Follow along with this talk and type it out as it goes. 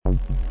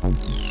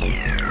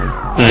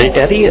The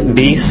Eddie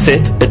B.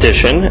 Sit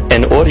edition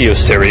and audio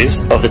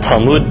series of the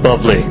Talmud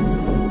Bavli.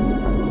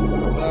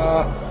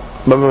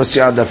 Bava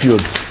Metzia Daf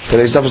Yud.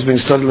 Today's daf is being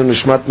studied in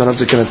Nishmat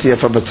Manatze Kenatia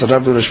for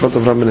Betzarav and Nishmat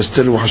Avram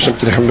Minister who Hashem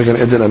Tirichem Began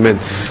Eden Amen.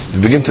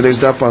 We begin today's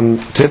daf on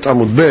Tet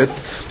Amud Bet,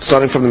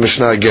 starting from the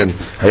Mishnah again.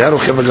 Hayaru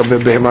Cheva Gabe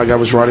Behema, a guy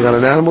was riding on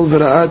an animal.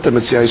 Vera'at the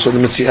Metzia, he saw the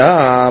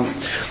Metzia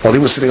while he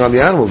was sitting on the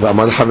animal.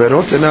 V'amad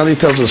Haverot, and now he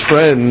tells his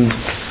friend,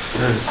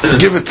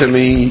 give it to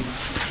me.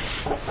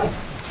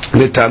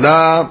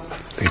 Nitana,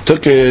 he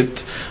took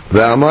it.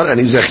 Ve'amar, and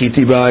he's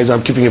Zachiti Ba,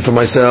 I'm keeping it for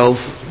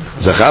myself.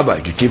 Zachaba,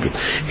 he could keep it.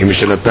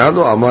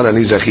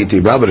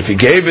 But if he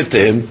gave it to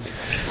him,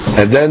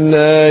 and then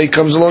he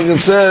comes along and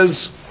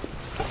says,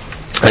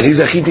 and he's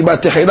Zachiti Ba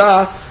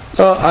Tehila,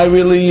 I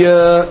really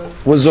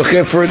was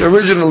Zocher for it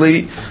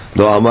originally.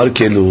 No Amar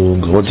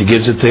Kelung. Once he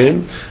gives it to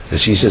him, and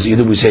she says,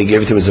 either we say he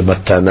gave it to him as a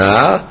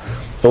matana,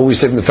 or we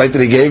say from the fact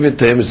that he gave it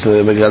to him, it's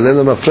a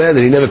megalena mafred,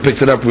 that he never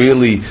picked it up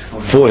really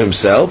for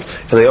himself,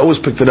 and they always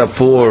picked it up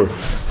for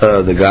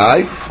the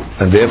guy,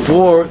 and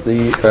therefore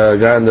the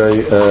guy in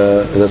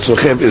the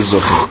tzorchev is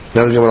zocher.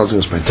 Now the Gemara is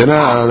going to explain.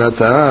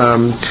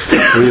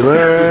 We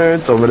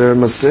learned over there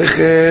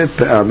Masechet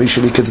Pe'ah.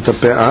 Mishali ketet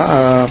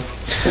Pe'ah.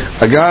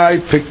 A guy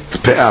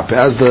picked Pe'ah.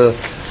 Pe'ah is the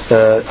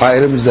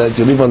items that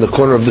you leave on the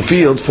corner of the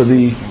field for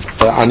the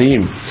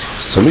aniyim.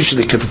 So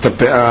Mishali ketet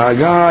Pe'ah. A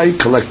guy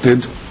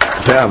collected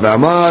Pe'ah.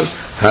 Ve'amar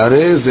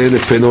Hareh ze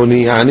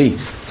lepenoni ani.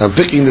 I'm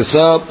picking this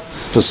up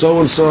for so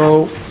and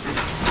so.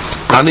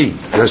 Ani,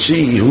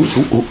 Rashi, who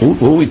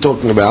are we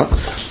talking about?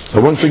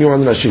 One finger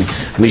on the Rashi.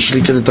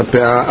 Mishli kedet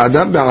pe'ah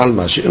adam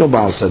be'alma, she'eno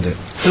ba'al sadeh.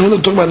 And we're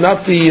talking about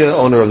not the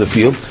owner of the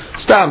field,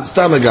 stam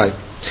a guy.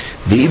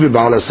 Di'ibi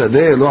ba'al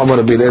sadeh, lo amar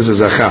Rabbi Eliezer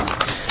zacha.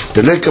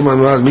 Deleka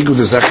mamar migu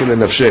de zachi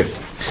lenafsheh.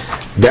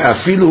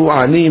 De'afilu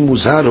ani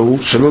muzharu,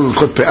 shelo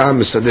l'kot pe'ah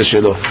misadeh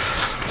shelo.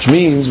 Which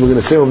means, we're going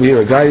to say over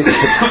here, a guy,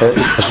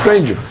 a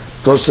stranger,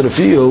 goes to the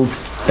field,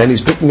 and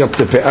he's picking up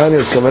the pe'ah, and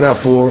he's coming out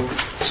for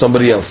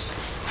somebody else.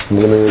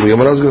 That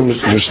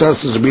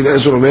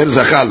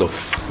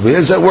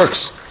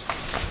works.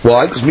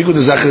 Why? Because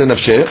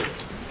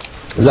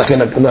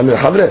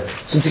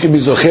since he can be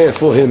zocher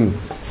for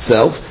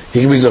himself, he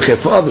can be zocher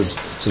for others.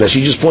 So that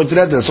she just pointed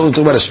out that's only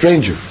talking about a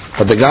stranger.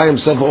 But the guy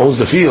himself who owns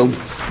the field,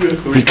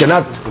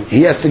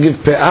 he has to give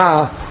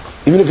pe'ah,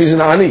 even if he's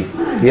an ani,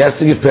 he has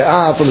to give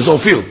pe'ah for his own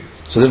field.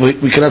 So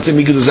we cannot say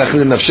migu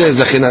zachir nafsheh,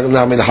 zachir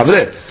na'amin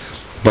havreh.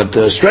 But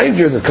a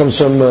stranger that comes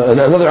from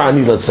another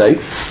ani, let's say,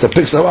 that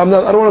picks up, I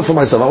don't want it for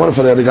myself, I want it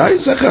for the other guy,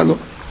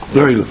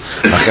 very good.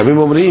 Achim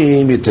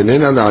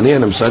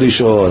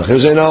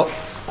say, no,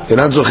 you're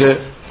not zocher.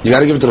 You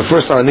got to give it to the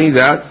first ani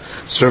that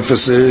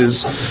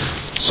surfaces.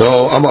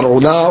 So, Amar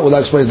Ula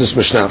explains this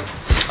Mishnah.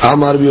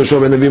 Amar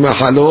B'Yoshua ben Nevi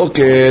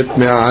machaloket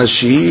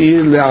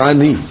me'ashir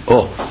le'ani.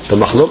 Oh, the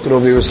machloket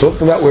over here is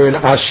talking about where an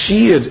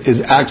ashir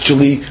is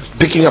actually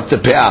picking up the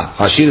pe'ah.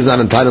 Ashir is not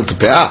entitled to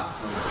pe'ah.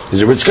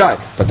 He's a rich guy,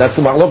 but that's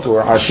the ma'alok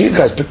where Ashir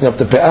guy is picking up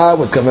the pe'ah,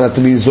 would come out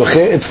to be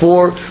zocher it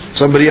for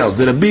somebody else.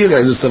 The Rabbi guy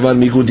is savan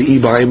migu di'i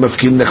ba'ay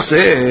mafkin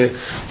nechseh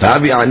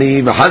v'havi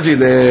ani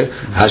v'hazile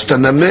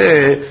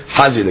hashtanameh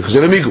hazile because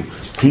they're migu.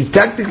 He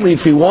technically,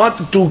 if he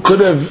wanted to,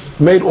 could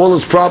have made all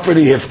his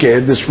property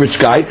hefker, this rich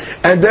guy,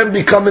 and then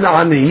become an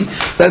ani,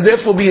 and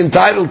therefore be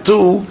entitled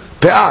to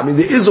pe'ah. I mean,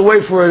 there is a way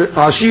for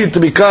Ashir to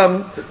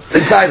become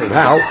entitled.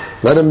 How?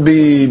 Let him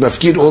be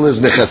mafkid all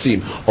his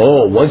nechasim.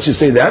 Oh, once you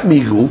say that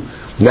migu,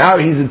 now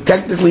he's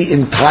technically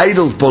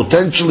entitled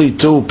potentially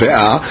to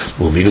pe'ah,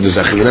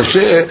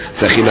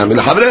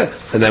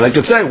 and then I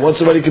could say, once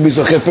somebody can be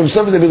zocher for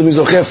himself, they will be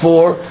zocher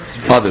for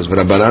others. But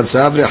Rabbanan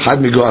Savri, had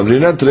migo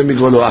amrina, tre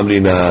migo lo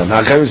amrina.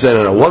 Now, can you say,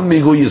 no, one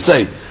migo you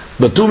say,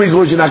 but two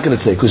migos you're not going to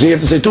say, because you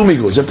have to say two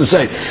migos. You have to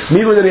say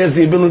migo that he has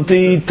the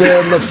ability to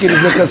mafkir his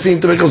nechasim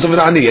to make himself an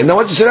ani. And now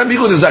once you say that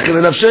migo the zachir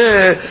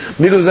nafsheh,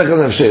 migo the zachir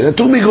nafsheh. And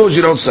two migos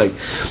you don't say.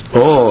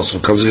 Oh, so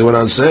comes the Gemara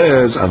and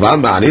says,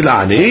 avan ba'ani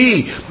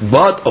la'ani,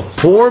 but a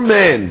poor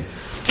man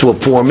to a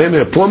poor man.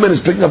 And a poor man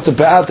is picking up the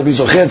pe'ah to be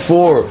zochet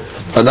for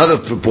another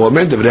poor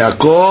man.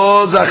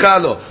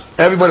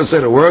 Everybody will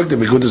say the work.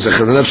 Everybody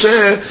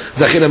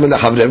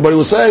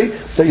will say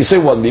that you say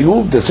one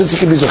migu that since he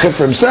can be zochet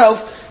for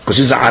himself. Because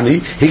he's an ani,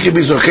 he can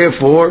be zocher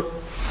for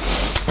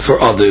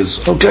others.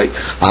 Okay?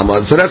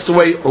 So that's the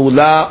way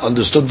Ula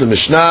understood the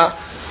Mishnah,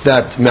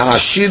 that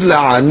me'ashir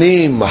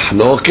la'ani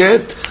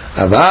mahloket,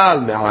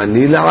 aval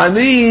me'ani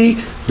la'ani,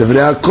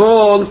 devrei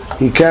hakol,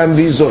 he can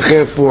be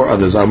zocher for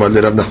others. Amar le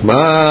Rav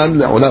Nachman,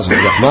 Rav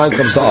Nachman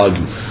comes to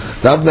argue.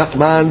 Rav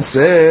Nachman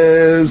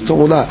says to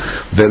Ula,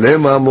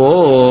 v'nem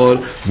amor,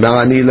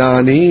 me'ani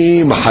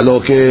la'ani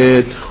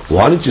mahloket.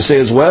 Why don't you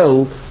say as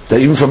well, that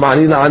even from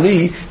ani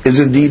la'ani is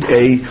indeed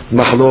a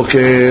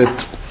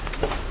mahloket,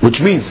 which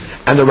means,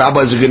 and the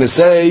rabbis are going to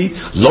say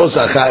lo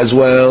zacha as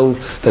well,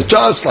 that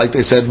just like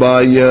they said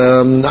by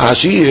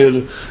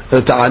Ashir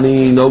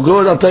ta'ani no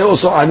good, I'll tell you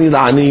also ani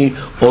la'ani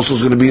also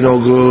is going to be no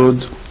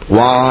good.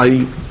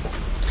 Why?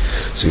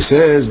 So he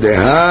says,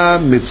 Deha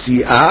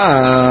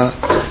Metzia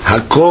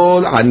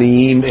Hakol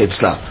Aniyim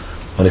Etzla.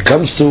 when it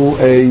comes to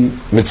a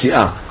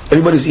Metzia,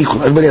 everybody's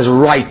equal. Everybody has a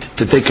right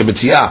to take a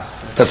Metzia.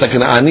 That's like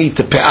an ani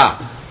to pe'ah.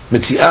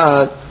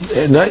 Metzia,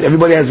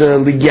 everybody has a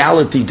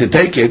legality to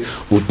take it.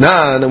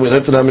 Utnan, and we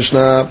learned in our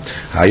Mishnah,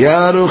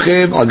 Haya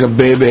rochev al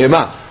gabbei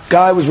behema.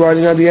 Guy was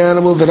riding on the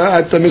animal, and he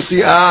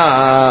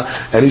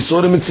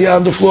saw the Metzia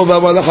on the floor.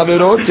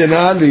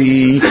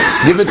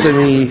 Give it to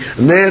me.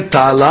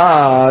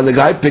 The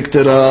guy picked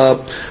it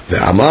up.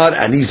 And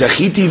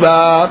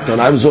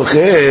I'm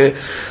zoche.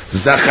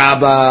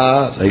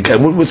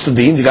 Zachaba. What's the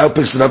deen? The guy who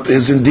picks it up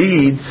is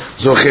indeed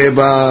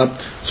zocheba.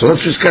 So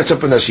let's just catch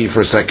up on Rashi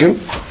for a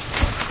second.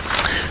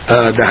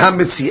 The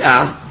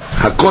Metzia,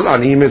 hakol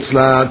ani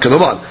metzla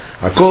kanoman.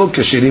 Hakol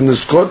kashirim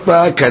neskot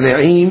ba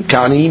kaneim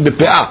kaneim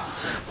bepeah.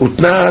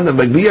 Utnan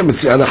magbiya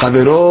Metzia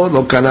lechavero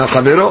lo kana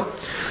chavero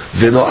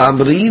velo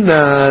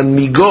amrina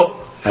migo.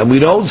 And we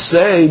don't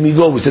say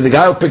migo. We say the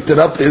guy who picked it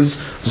up is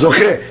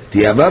zoche.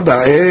 Diaba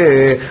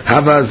ba'e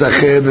hava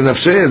zache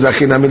denafshe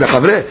zache nami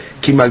lechavre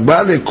ki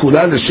magba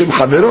lekula leshem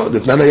chavero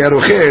detnan haya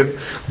rochev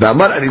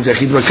ve'amar ani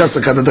zachit b'kas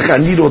lekadadach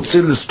ani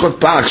rotze leskot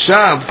pa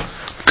achshav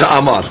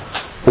ka'amar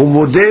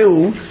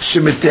umodeu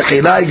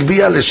shemetechila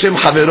igbiya leshem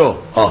chavero.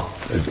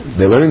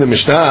 They're learning the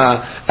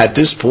Mishnah at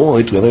this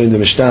point. We're learning the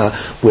Mishnah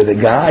where the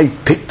guy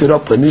picked it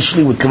up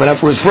initially with coming out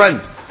for his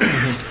friend,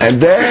 and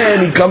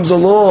then he comes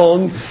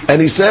along and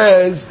he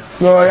says,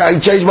 "No, I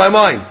changed my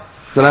mind.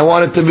 Then I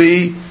want it to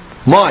be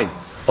mine."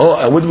 Oh,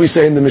 and what do we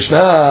say in the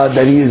Mishnah?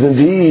 That he is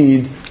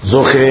indeed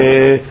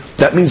zoche.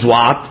 That means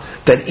what?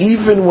 That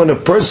even when a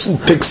person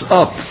picks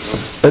up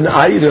an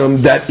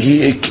item that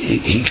he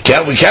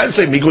can't, we can't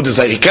say migu de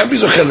he can't be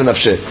zoche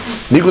lenafshe.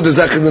 Migu de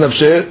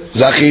lenafshe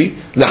zachi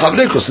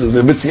lechavre, because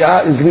the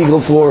Metzia is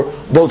legal for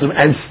both of them.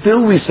 And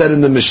still, we said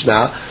in the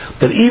Mishnah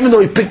that even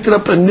though he picked it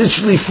up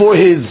initially for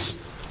his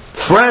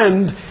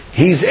friend,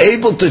 he's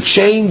able to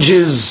change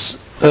his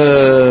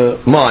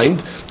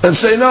mind and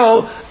say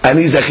no, and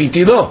he's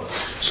achiti lo.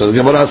 So the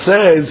Gemara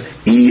says,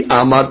 "I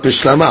amat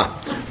b'shlama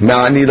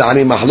me'ani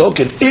la'ani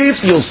machloket."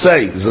 If you'll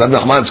say, this is Rabbi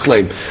Nachman's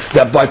claim,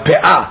 that by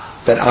pe'ah,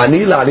 that ani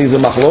la'ani is a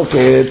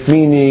machloket,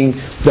 meaning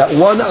that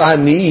one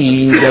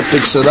ani that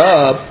picks it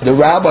up, the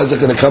rabbis are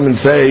going to come and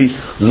say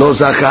lo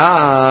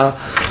zacha,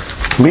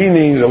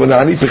 meaning that when the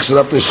ani picks it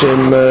up, the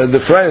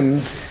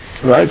friend,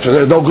 right? So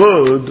they're no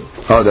good.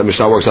 Oh, the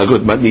Mishnah works out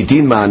good.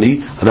 Matnitin mani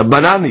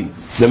rabbanani.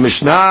 The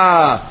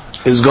Mishnah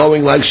is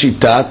going like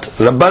shitat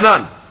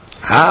rabbanan.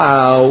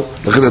 How?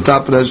 Look at the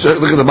top. Look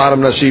at the bottom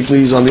Rashi,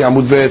 please, on the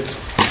Amud Bet.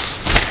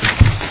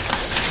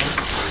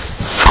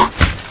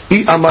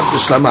 I amat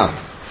b'shlama.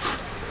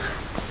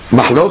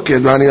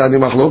 Mahloket, mani ani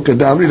mahloket.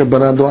 Da amri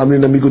rabbanan do amri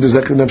namigu de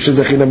zakhin nafshe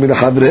zakhin nami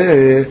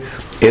lechavre.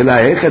 Ela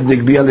echad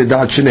nigbiya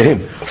ledat shenehem.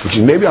 Which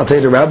is, maybe I'll tell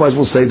you, the rabbis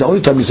will say the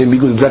only time you say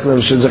migu de zakhin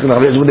nafshe zakhin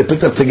lechavre is when they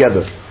picked up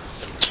together,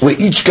 where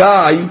each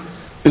guy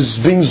is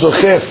being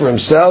zocher for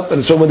himself,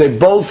 and so when they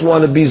both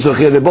want to be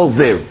zocher, they're both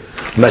there.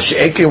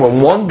 Mashiach,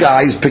 when one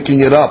guy is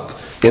picking it up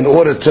in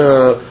order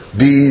to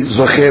be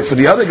zocher for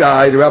the other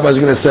guy, the rabbis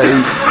are going to say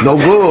no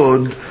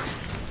good.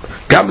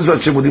 Which means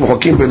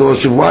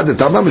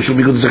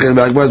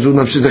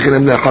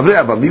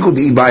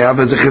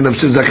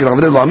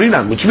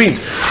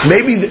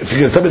maybe if you're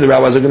going to tell me the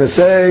rabbis are going to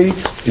say,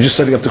 you're just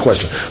setting up the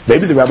question.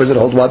 Maybe the rabbis that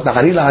hold what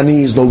Nahani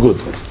La'ani is no good.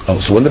 Oh,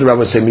 so when did the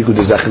rabbis say Mikud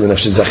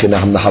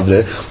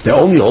they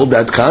only hold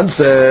that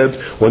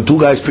concept when two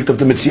guys picked up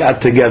the Metzia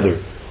together.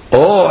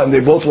 Oh, and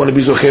they both want to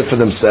be zocher for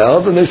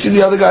themselves, and they see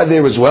the other guy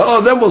there as well.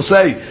 Oh, then we'll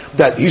say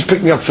that he's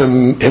picking up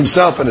from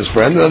himself and his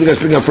friend, and the other guy's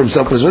picking up for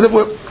himself and his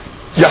friend.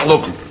 In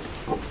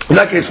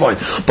that case, fine.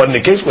 But in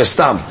the case where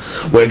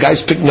a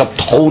guy's picking up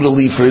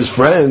totally for his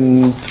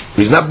friend,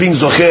 he's not being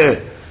zocher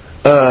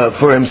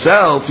for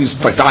himself. He's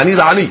like the ani.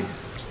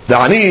 The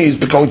ani is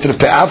going to the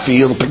pe'ah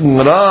field, picking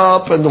it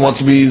up, and wants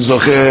to be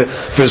zocher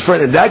for his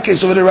friend. In that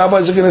case, over the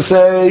rabbis are going to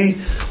say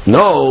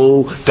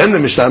no. Then the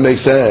Mishnah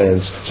makes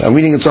sense. So I'm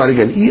reading it on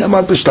again.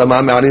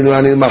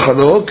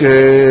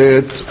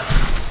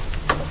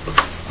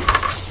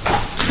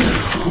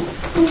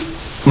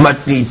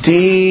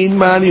 Matnitin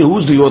mani,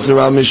 who's the author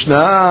of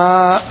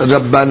Mishnah?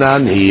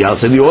 Rabbanan. I'll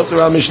say the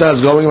author of Mishnah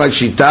is going like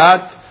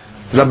shitat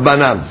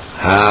Rabbanan.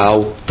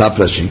 How? Top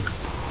Rashi.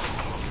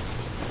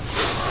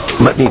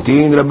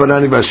 Matnitin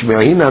Rabbanan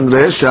v'ashme'in an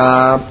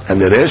resha,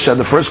 and the resha,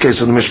 the first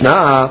case of the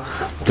Mishnah,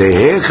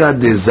 tehecha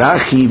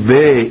dezachi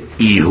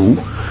be'ihu,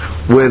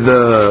 where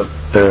the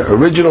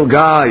original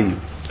guy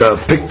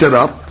picked it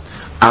up.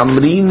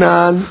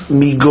 Amrinan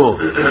migo,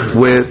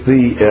 where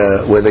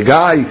the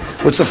guy,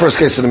 what's the first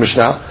case of the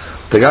Mishnah?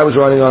 The guy was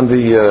riding on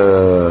the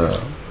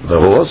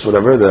horse,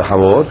 whatever, the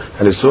hamor,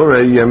 and he saw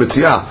a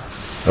Metzia,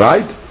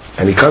 right?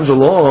 And he comes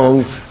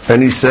along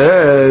and he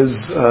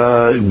says,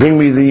 "Bring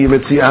me the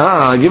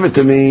Metzia, give it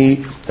to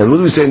me." And what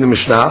do we say in the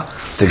Mishnah?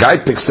 The guy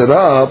picks it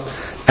up,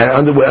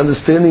 and we're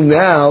understanding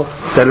now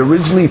that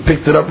originally he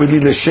picked it up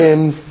really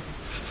l'shem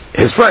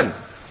his friend,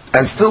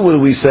 and still what do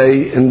we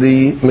say in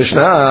the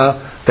Mishnah?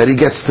 That he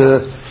gets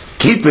to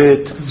keep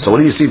it. So what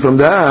do you see from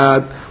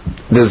that?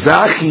 The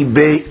zachi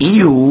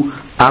be'ihu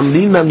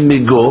Amrina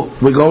migo,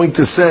 we're going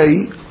to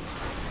say,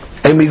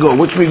 a migo.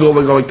 Which migo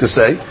we're going to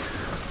say?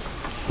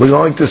 We're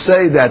going to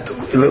say that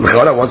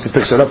once he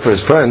picks it up for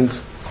his friend,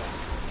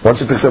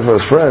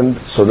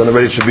 so then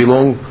already it should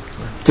belong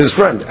to his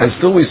friend. And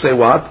still we say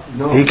what?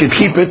 No. He could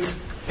keep it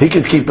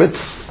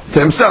to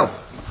himself.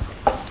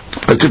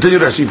 I'll continue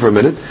Rashi for a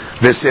minute.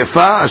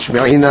 V'sefa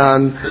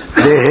ashme'inan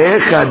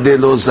dehecha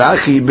delo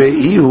zachi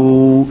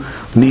be'ihu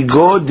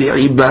migo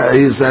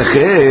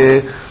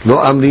de'izache lo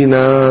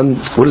amrinan.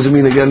 What does it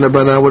mean again,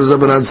 Rabbanan? What is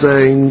Rabbanan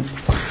saying?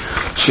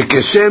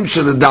 Shekeshem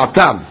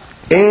sheleda'atam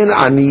en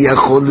ani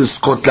yachol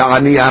liskot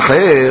la'ani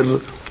acher.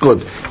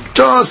 Good.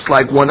 Just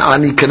like one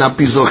ani cannot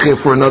be zoche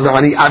for another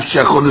ani, af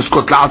sheyachol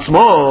liskot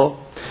la'atzmo,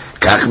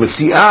 kach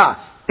Metzia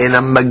en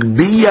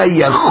המגביה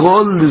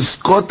יכול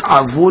לזכות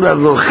עבור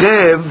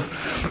הרוכב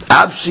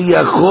אף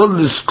שיכול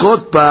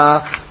לזכות בה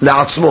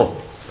לעצמו.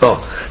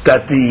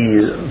 That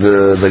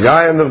the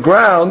guy on the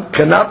ground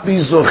cannot be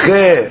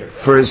zoche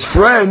for his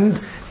friend,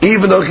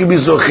 even though he can be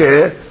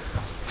zoche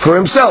for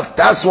himself.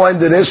 That's why in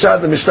the Resha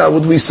of the Mishnah,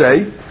 what do we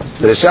say?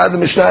 The Resha of the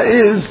Mishnah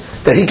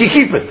is that he can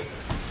keep it,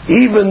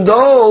 even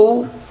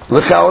though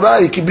l'chaora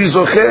he can be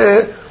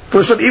zoche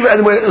for sure. Even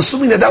and we're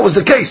assuming that was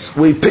the case,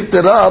 we picked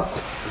it up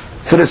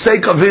for the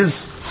sake of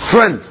his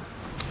friend.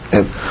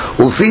 And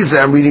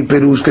Ulfiza, I'm reading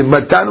Perush,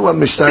 Matanu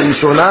Mishnah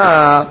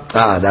Rishona.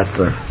 That's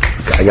the.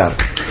 Okay, I got it.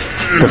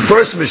 The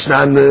first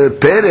Mishnah in the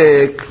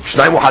Perek,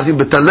 Shnai Muhazim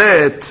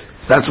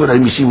Betalet. That's what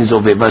Mishim is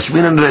over.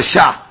 Vashmin and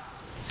Resha.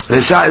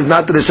 Resha is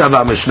not the Resha of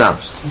our Mishnah.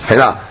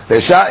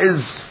 Resha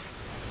is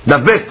the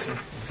bit.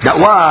 That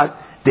what?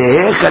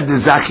 Dehecha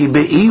dezachi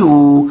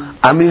be'iu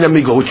amin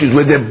amigo, which is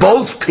where they're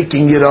both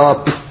picking it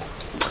up.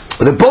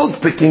 They're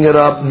both picking it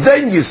up.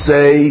 Then you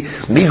say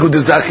migu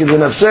dezachi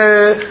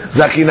lenafshe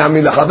zachi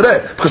nami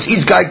lachavre, because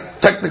each guy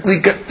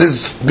technically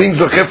is being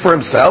zocher for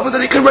himself, and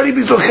then he can already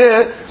be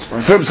zocher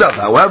for himself.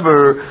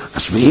 However,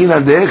 ashmi'ina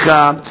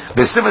decha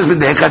v'sifas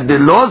b'decha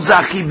delo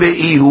zachi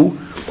be'ihu,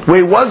 where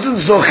he wasn't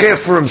zocher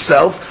for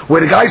himself, where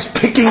the guy's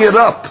picking it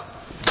up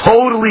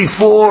totally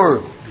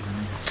for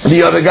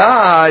the other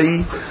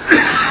guy.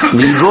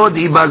 Migo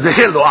diba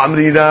zechel lo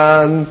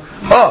amrinan.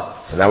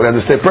 So now we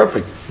understand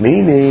perfect.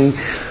 Meaning,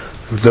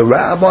 the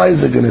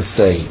rabbis are going to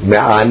say,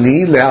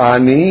 Me'ani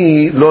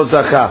le'ani lo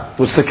zacha.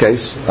 What's the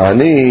case?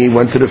 Ani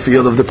went to the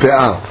field of the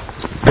pe'ah,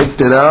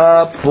 picked it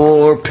up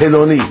for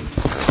peloni.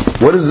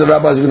 What is the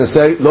rabbis going to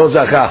say? Lo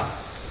zacha.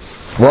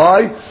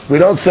 Why? We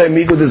don't say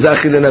migu de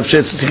zachi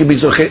lenafshe, since he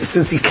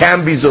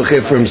can be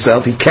zoche for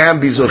himself. He can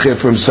be zoche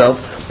for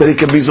himself, but he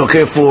can be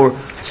zoche for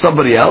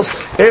somebody else.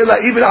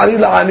 Even ani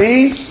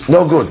la'ani,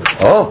 no good.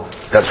 Oh,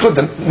 that's good.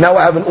 Then now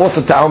I have an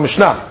author to our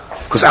Mishnah.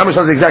 Because our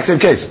Mishnah is the exact same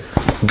case.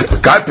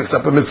 Guy picks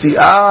up a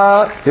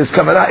Metzia, his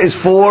kavanah is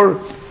for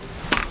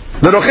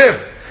the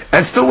rochev.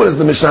 And still what does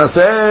the Mishnah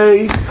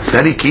say?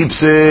 That he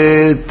keeps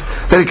it.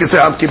 Then he can say,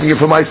 I'm keeping it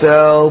for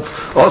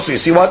myself. Also, you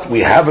see what?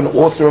 We have an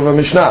author of a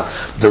Mishnah.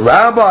 The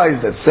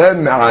rabbis that said,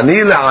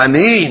 Ma'ani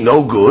la'ani,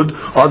 no good,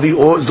 are the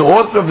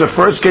author of the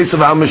first case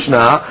of our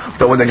Mishnah,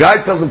 that when the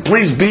guy tells him,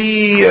 please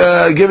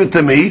give it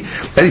to me,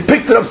 and he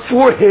picked it up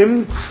for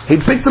him,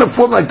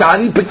 like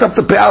Dani picked up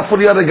the pe'ah for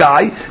the other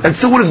guy, and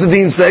still what does the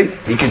deen say?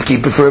 He can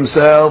keep it for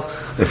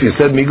himself. If you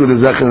said, Migu de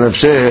Zach and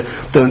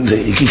Nafsheh, then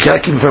he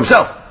can't keep it for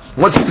himself.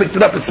 Once he picked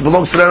it up, it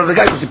belongs to that other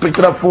guy, because he picked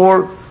it up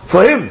for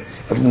him.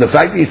 And the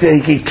fact that he said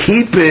he can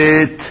keep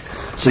it,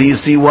 so you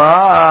see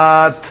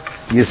what?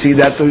 You see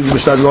that the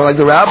Mishnah is going like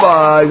the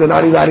rabbis, and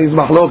Ani Lani is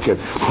machloket.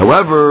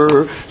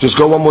 However, just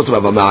go one more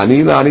time.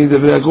 Ani Lani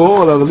devrei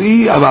kol, aval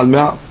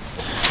me'a.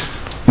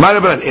 My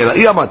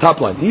Rabbanan, top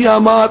line.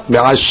 Iyamat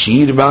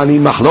me'ashir v'ani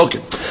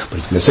machloket. But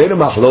you can say the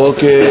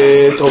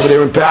machloket over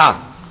there in Pe'ah.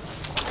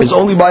 It's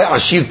only by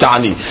ashir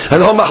ta'ani.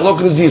 And the whole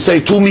machloket is, do you say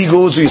two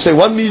migos, or do you say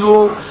one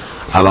migo?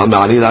 But if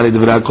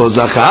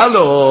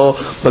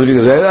you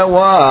can say that,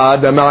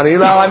 what?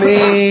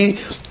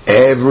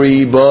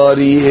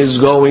 Everybody is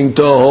going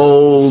to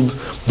hold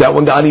that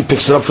when the ani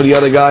picks it up for the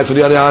other guy, for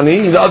the other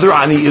ani, the other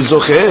ani is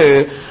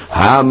zocheh.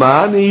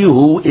 Hamani,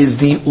 who is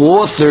the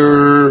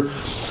author,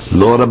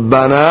 lo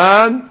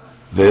Rabbanan,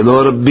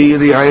 ve'lo Rabbi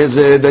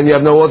Eliezer, then you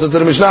have no author to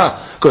the Mishnah.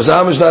 Because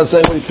our Mishnah is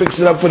saying when he picks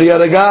it up for the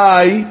other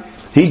guy,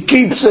 he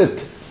keeps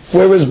it.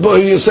 Whereas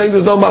you're saying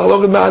there's no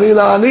machloket ma'ani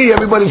la'ani,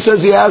 everybody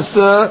says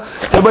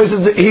everybody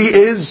says that he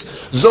is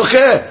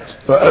zocheh.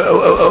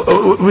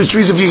 Which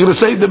means if you're going to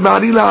say the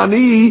ma'ani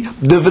la'ani,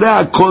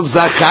 devrei kol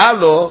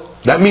zachalo,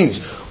 that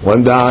means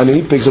when the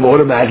ani picks up,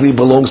 automatically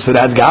belongs to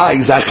that guy,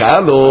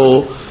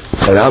 zachalo.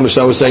 And our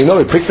Mishnah was saying, no,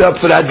 he picked it up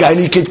for that guy and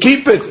he could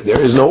keep it. There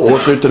is no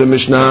author to the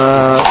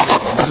Mishnah.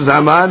 This is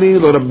Amani,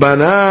 lo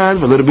Rabbanan,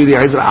 v'lo Rabbi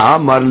Eliezer,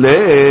 Amar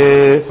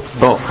le.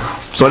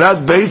 So that's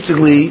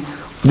basically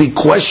the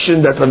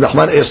question that Rav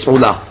Nachman asked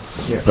Ula.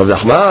 Rav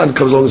Nachman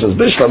comes along and says,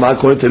 Bishlama,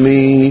 according to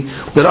me,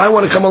 that I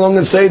want to come along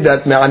and say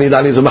that Ma'ani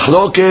La'ani is a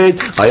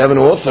machloket, I have an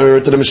author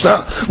to the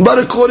Mishnah. But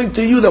according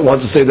to you that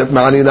wants to say that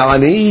Ma'ani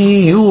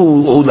La'ani, you,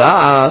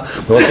 Ula,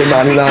 want to say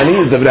Ma'ani La'ani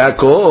is the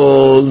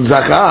V'rakol,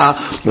 Zaka,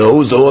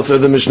 who's the author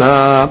of the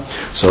Mishnah?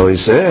 So he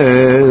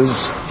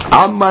says,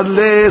 Amar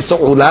le, so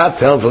Ula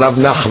tells Rav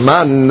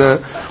Nachman,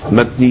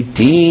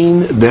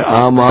 Matnitin de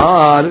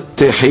Amar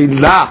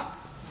Tehillah.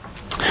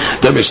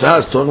 The Mishnah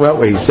is talking about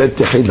where he said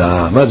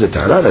Tehillah. What's it?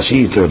 Tehillah?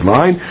 Rashi's third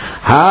line.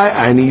 Hi,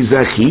 ani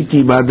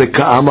zachiti ba de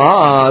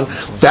ka'amar.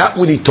 That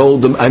when he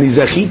told them, ani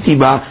zachiti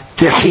ba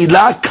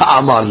Tehillah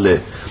ka'amar le.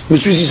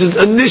 Which means he says,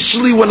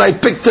 initially when I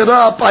picked it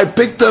up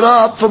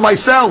for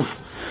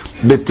myself.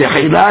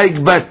 Betehillah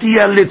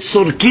ikbatiya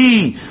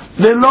litzorki.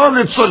 Velo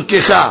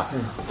litzorkicha.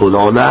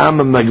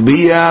 Ul'olam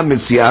magbiya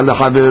Metzia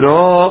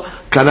l'chavero.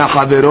 Kana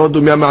chavero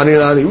dumya ma'ani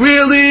lani.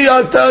 Really,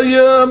 I'll tell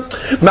you,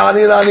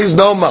 ma'ani lani is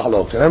no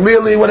mahlok. And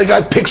really, when a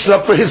guy picks it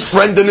up for his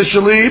friend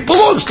initially, it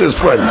belongs to his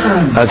friend.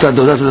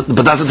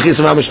 But that's the case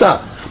of our Mishnah.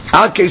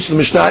 Our case of the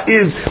Mishnah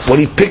is, when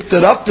he picked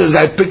it up, this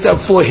guy picked it up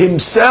for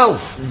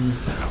himself.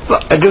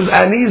 Because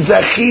ani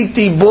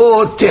zachiti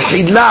bo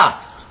tehillah.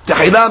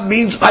 Tehillah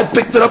means I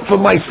picked it up for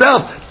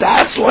myself.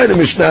 That's why the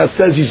Mishnah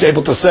says he's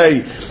able to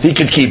say he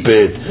could keep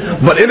it.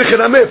 But in a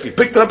chenameh, if he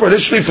picked it up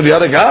initially for the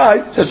other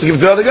guy, he has to give it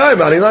to the other guy.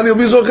 Ma'anilan, he'll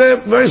be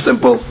zocheh. Very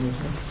simple.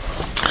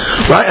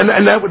 Right?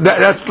 And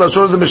that's the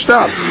sort of the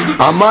Mishnah.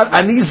 Amar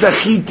ani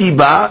zachiti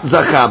ba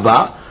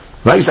zachaba.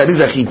 Right? He said ani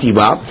zachiti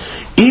ba.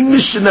 Im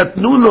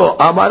mishnatnu lo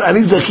amar ani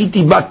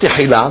zachiti ba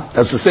tehillah.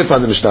 That's the sefer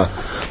of the Mishnah.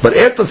 But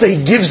after, let's say,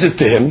 he gives it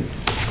to him,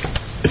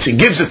 if he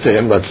gives it to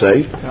him, let's say,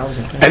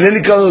 and then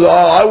he comes,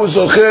 I was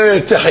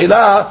okay,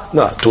 tehillah.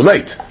 No, too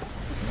late.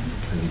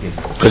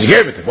 Because he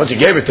gave it to him. Once he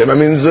gave it to him, I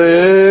mean,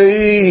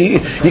 you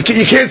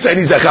can't say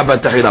any zakah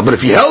about tehillah. But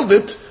if he held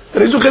it,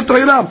 then he's okay,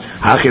 tehillah.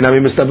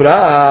 Hachinami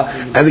mistabra.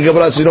 And the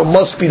Gemara says,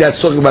 must be that's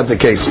talking about the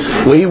case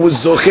where he was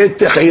zocheh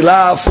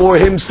tehillah for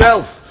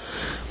himself.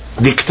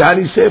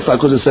 Diktani sefer,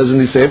 because it says in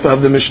the sefer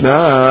of the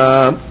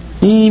Mishnah,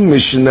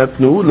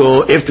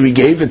 after he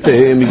gave it to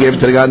him, he gave it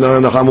to the guy,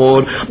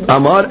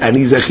 Amar,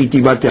 ani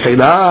zachiti ba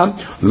tehillah,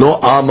 lo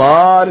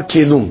amar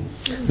kilum.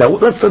 Now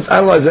let's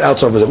analyze it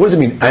outside of it. What does it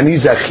mean? Ani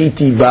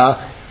zachiti ba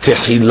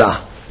tehillah.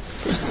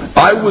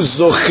 I was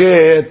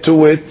zocheh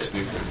to it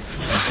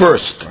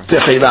first,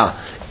 tehillah.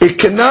 It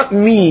cannot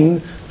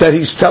mean that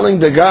he's telling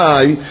the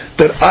guy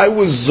that I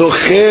was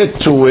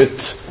zocheh to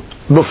it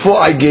before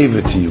I gave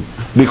it to you,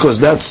 because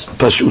that's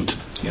pashut.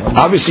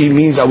 Obviously, it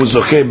means I was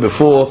zocheh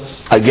before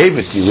I gave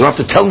it to you. You don't have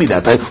to tell me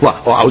that. I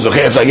was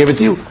okay after I gave it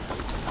to you.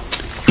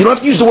 You don't have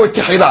to use the word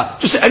tehillah.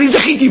 Just say ani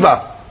zachiti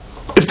ba.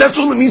 If that's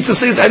all it means to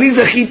say is ani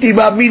zachiti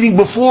ba, meaning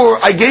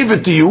before I gave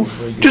it to you,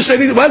 just say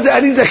what is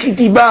ani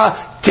zachiti ba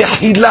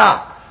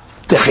tehillah.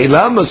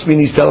 Tehillah must mean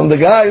he's telling the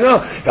guy,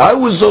 no, I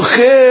was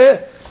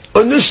okay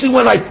initially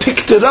when I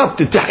picked it up.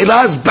 The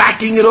tehillah is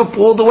backing it up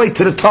all the way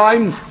to the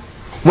time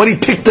when he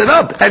picked it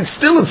up, and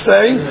still it's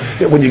saying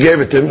when you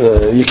gave it to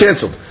him, you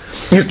canceled.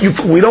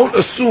 We don't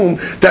assume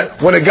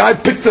that when a guy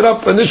picked it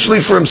up initially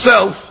for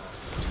himself,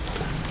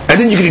 and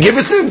then you can give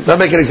it to him. That doesn't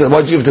make any sense.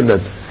 Why'd you give it to him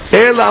then?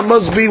 Ela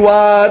must be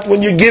what?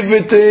 When you give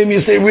it to him, you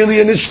say really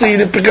initially he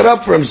didn't pick it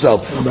up for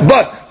himself.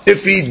 But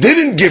if he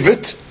didn't give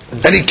it,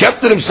 and he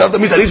kept it himself,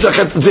 that means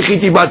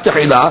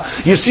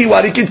you see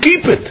why he can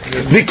keep it.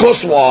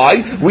 Because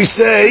why? We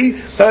say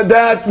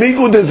that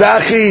Migu de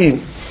Zachi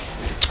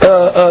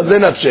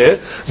לנפשה,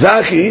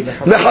 זכי,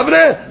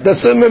 לחברה.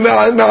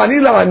 מעני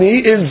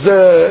לעני is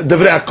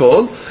דברי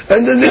הכל,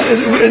 and in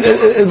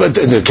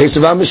the case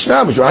of our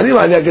Mishnah,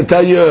 I can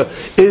tell you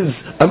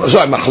is,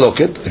 sorry,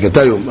 מחלוקת, I can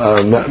tell you,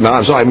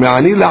 sorry,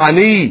 מעני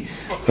לעני,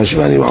 I can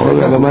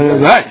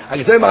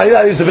tell you מעני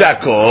לעני is דברי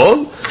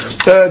הכל,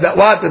 that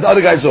what, that the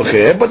other guy is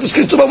zocheh, but this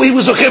case too about he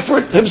was zocheh for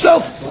it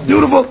himself.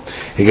 Beautiful.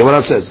 The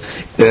Gemara says,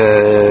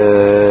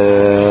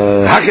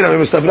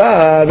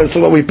 let's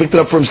talk about he picked it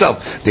up for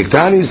himself.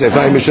 Diktani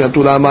sefai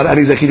mishnatu la amar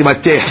ani zakiti ma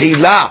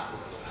tehila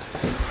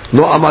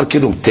lo amar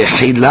kedum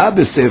tehila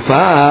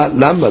besefa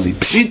lamali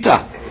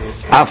pshita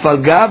afal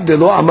gav de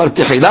lo amar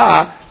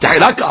tehila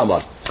ka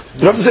amar.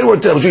 You don't have to say the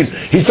word tehila.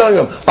 He's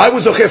telling him, I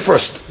was zocheh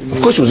first.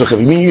 Of course you was zocheh.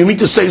 You mean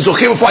to say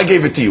zocheh before I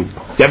gave it to you.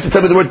 You have to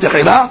tell me the word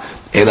tehila.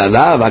 אלא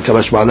לאו,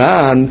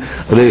 כמשמעלן,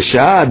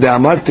 רשע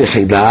דאמר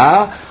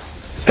תחילה,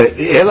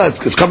 אלא,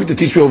 it's coming to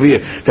teach me over here,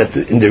 that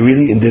in the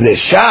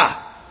רשע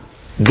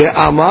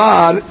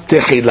דאמר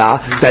תחילה,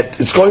 that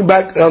it's going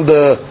back on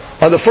the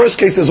first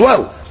case as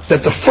well,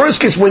 that the first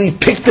case when he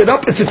picked it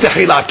up, it's a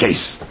tehila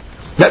case.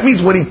 That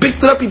means when he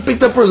picked it up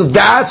first,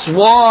 that's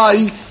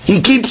why he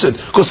keeps it.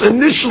 Because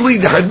initially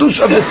the hadush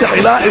of the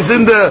tehila is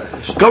in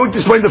going to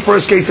explain the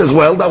first case as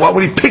well, that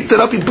when he picked it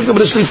up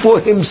initially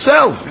for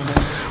himself.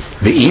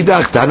 The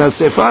idach tana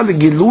sefa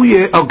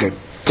legiluye. Okay,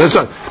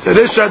 so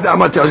Rishad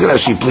Amatel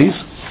Rashi,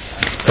 please.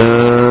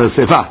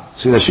 Sefa,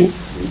 see Rashi.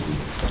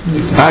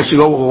 Actually,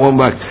 go one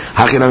back.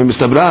 Hachinami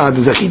mistabra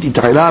dezachiti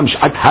ta'ilam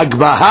shat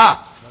hagbaha.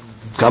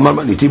 Kamar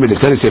manitim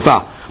bedektani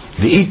sefa.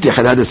 The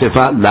itihada de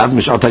sefa lav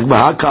mishat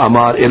hagbaha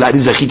kamar eladi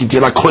zachiti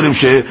tira kodim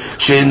she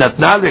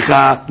natna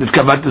lecha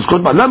nitkavat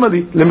tizkot ba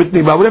lamadi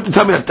lemitni ba. We have to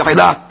tell me that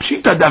ta'ila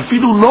pshita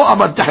dafilu lo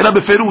amar ta'ila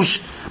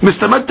beferush.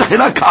 Mistamat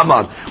tahila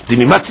kamar.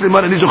 Dimimat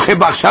liman ani zocheh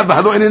ba'achshav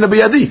v'halo enena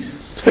biyadi.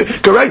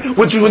 Correct?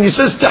 When you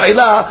says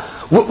tahila,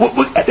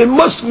 It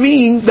must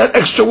mean that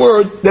extra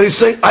word that he's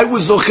saying, I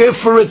was zocher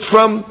for it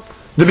from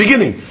the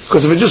beginning.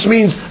 Because if it just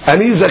means,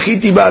 ani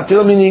zachiti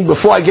ba'atira, meaning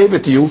before I gave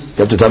it to you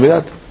have to tell me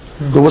that.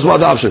 What's my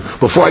other option?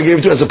 Before I gave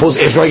it to you, as opposed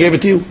to after I gave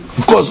it to you?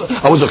 Of course,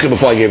 I was zocher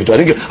before I gave it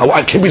to you.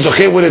 I can't be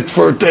zocher with it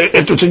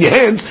after it's in your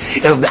hands.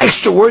 And the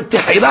extra word,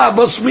 tehila,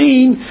 must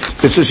mean,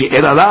 it's just she'er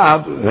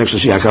alav, actually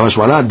she'er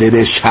kamashmala,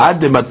 dereshad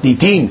de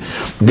matnitin,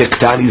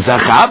 dektani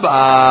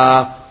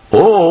zachaba.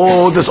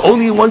 Oh, there's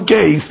only one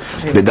case,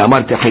 the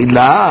damar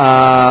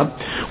tehila,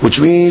 which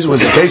means when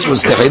the case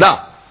was tehila.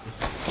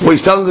 Well,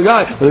 he's telling the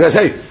guy says,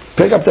 hey,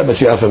 pick up that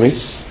Metzia for me.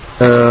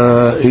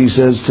 He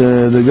says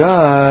to the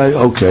guy,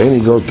 okay, and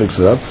he goes, picks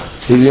it up.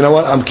 He says, you know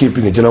what, I'm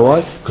keeping it. You know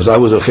why? Because I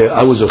was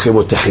okay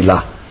with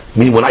tehila.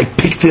 Meaning when I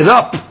picked it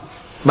up,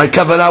 my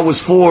kavanah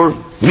was for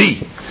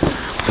me.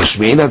 But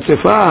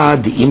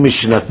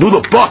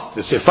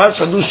the Sefer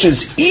Chadush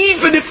says,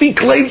 even if he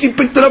claims he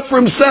picked it up for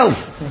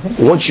himself,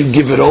 once you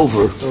give it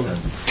over,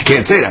 you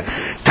can't say that.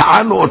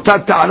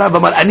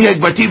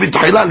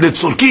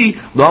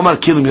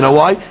 You know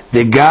why?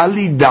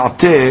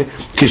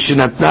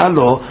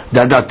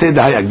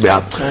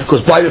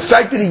 Because by the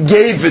fact that he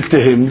gave it to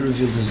him,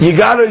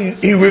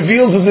 he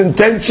reveals his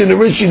intention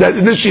initially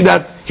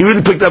that he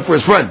really picked it up for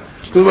his friend.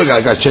 This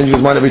guy's changing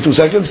his mind every 2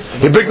 seconds.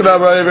 He picked it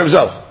up right for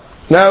himself.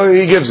 Now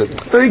he gives it.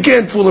 But he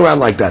can't fool around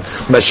like that.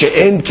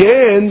 Mashe'en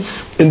ken,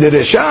 in the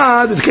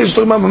Reshad, the case is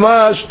talking about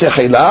Mamash,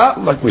 Tehila,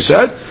 like we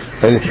said.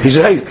 And he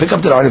said, hey, pick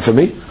up that item for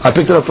me. I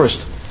picked it up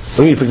first. What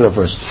do you mean you picked it up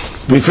first?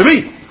 Wait for me.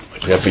 I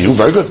picked it up for you,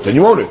 very good. Then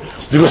you own it.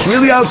 Because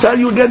really I'll tell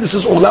you again, this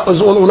is all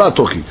Ula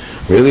talking.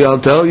 Really I'll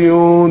tell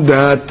you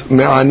that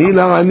Me'ani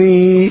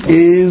la'ani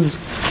is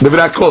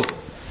Bevrakot.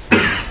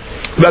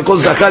 Bevrakot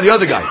is Zakah, the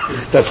other guy.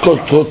 That's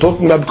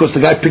talking about because the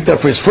guy picked it up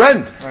for his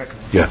friend.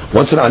 Yeah,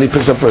 once an ani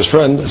picks up for his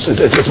friend,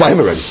 it's by him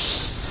already.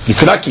 He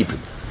cannot keep it.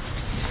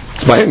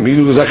 It's by him.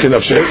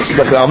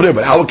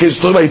 But our case is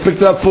talking about he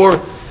picked it up for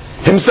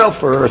himself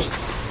first.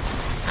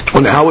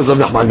 And how is Rav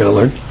Nachman going to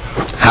learn?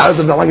 How is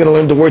Rav Nachman going to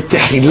learn the word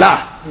tehila?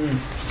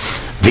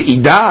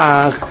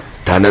 Ve'idach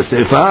tana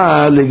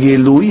sefa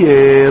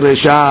legiluye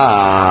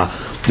resha.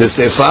 The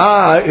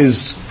sefa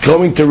is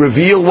going to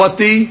reveal what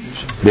the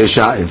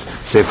resha is.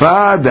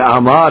 Sefa de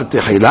amar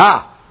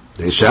tehila.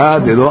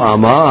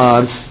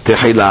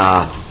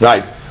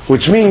 Right,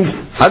 which means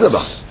Adaba.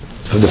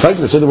 From the fact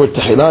that they said the word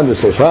tehila in the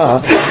sefa,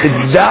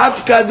 it's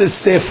dafka the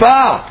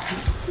sefa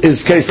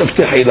is case of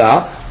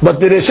tehila, but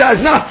the resha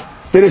is not.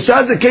 The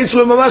resha is a case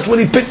where Mamash, when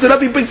he picked it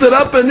up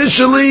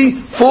initially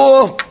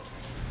for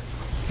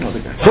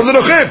the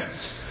Rochev.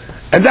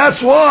 And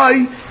that's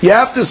why you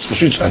have to.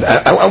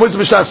 And what does the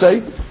Mishnah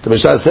say? The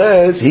Mishnah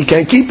says he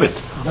can't keep it.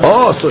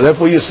 Oh, so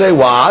therefore you say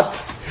what?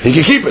 He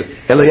can keep it.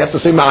 And you have to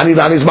say ma'ani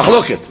lani is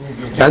mahloket.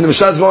 And the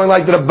Mishnah is going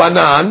like the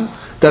Rabbanan,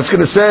 that's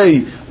going to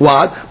say,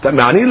 what? That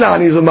Ma'ani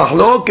Lani is a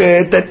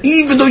mahloket, that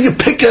even though you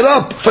pick it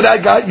up for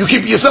that guy, you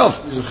keep it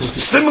yourself.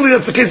 Similarly,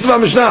 that's the case of our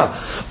Mishnah.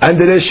 And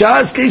the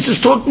Resha's case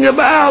is talking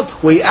about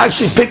where he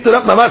actually picked it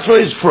up, not for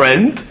his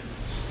friend.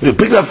 He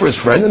picked it up for his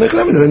friend, and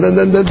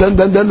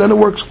then it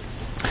works.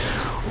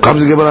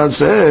 Comes the Gemara and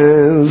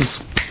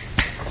says,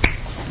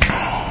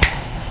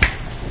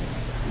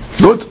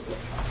 good.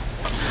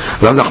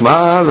 Rav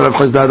Nachman, Rav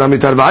Chazdad,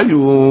 Amitar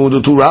Bayu,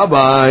 the two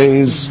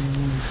rabbis.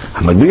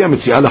 Magbiya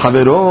Metzia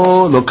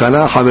l'chavero, lo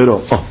kana chavero.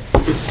 Oh,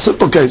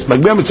 simple case.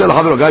 Magbiya Metzia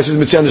l'chavero, guy says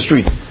Metzia on the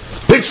street.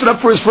 Picks it up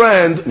for his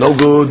friend, no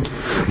good.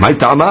 My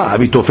tama,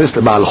 abi tofes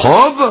leba'al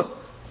chov,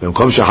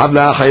 במקום שחב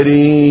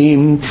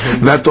לאחרים.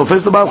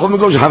 והתופס לבעל חוב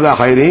במקום שחב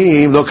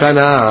לאחרים, לא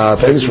kana.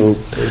 Famous rule.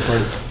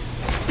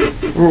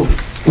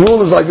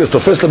 Rule is like this,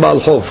 תופס לבעל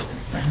חוב.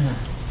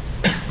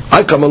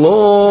 I come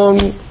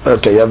along,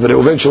 okay, you have the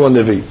Reuven, Shimon,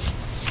 Levi.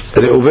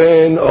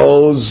 Reuven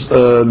owes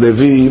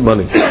Levi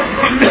money.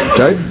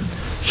 Okay?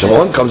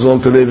 Shimon comes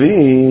along to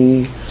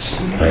Levi. He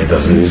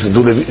doesn't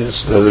do Levi.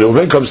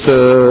 Reuven comes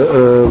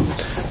to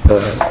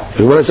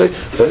what I say?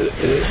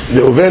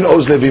 Reuven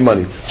owes Levi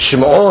money.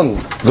 Shimon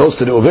goes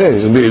to Reuven.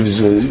 He's going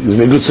to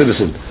be a good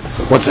citizen.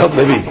 Wants to help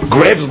Levi.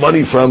 Grabs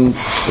money from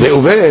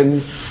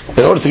Reuven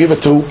in order to give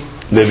it to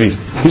Levi.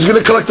 He's going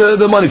to collect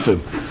the money for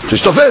him. So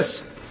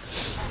Shtofes.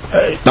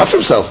 Not for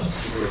himself.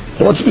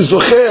 He wants to be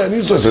zocher, and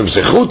he's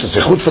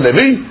zechut for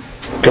Levi.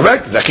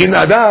 Correct? Zachin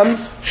Adam,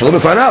 shalom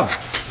b'fanav.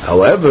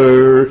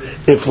 However,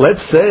 if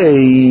let's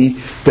say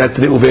that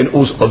Reuven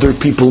owes other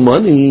people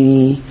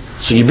money,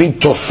 so you're being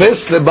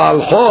tofes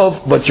lebal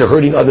chov, but you're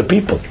hurting other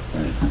people.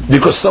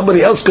 Because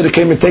somebody else could have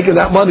came and taken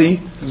that money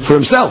for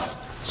himself.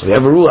 So we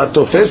have a rule,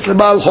 tofes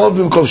lebal chov,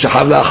 b'mkom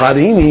shahav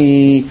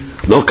la'acharini,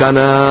 lo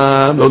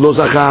kana, lo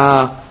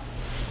zacha.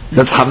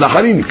 That's hav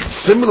la'acharini.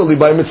 Similarly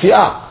by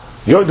Metzia.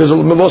 You know, there's a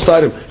lost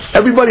item.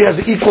 Everybody has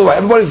an equal right.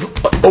 Everybody's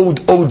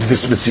owed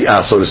this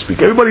mitzvah, so to speak.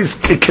 Everybody's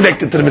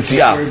connected to the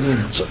mitzvah.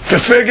 So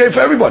it's fair game for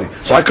everybody.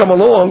 So I come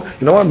along,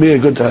 you know, I'm being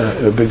a good,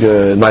 big,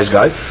 nice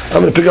guy.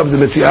 I'm going to pick up the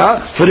mitzvah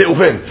for the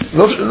Reuven.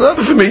 Not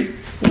for me.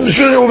 It's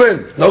for the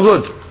Reuven. No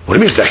good. What do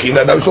you mean? Zachin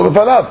Adam is going to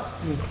fanav.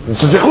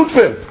 It's a zechut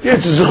for him. Yeah,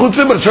 it's a zechut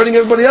for him, but it's hurting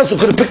everybody else who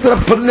could have picked it up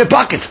and put it in their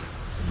pocket.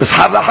 It's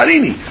Havla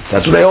Harini.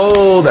 That's what they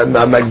hold. And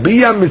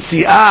Magbiya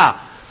Metzia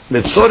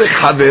Metzorech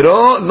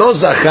Havero Lo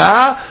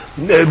Zacha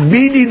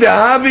Bidi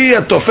Dahavi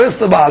Atofes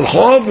Ba'al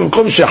Chov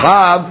V'mkom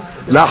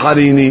Shehav La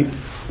Harini.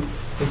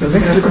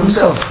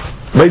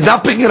 But he's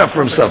not picking it up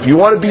for himself. You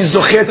want to be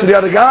Zocher to the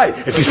other guy.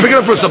 If he's picking it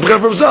up for himself, pick it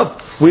up for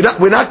himself.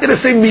 We're not going to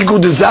say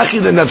Migud Zaki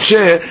the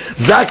Nafsheh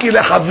Zaki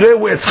LeChavre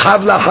where it's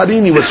Chav La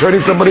Harini, where it's hurting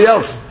somebody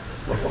else.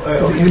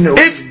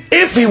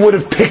 If he would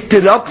have picked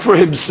it up for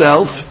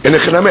himself in a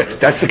Chenameh,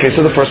 that's the case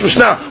of the first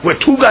Mishnah, where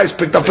two guys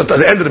picked up at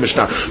the end of the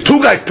Mishnah. Two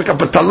guys pick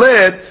up a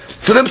taled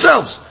for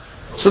themselves.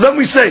 So then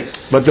we say,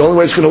 but the only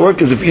way it's going to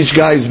work is if each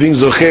guy is being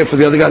zocher for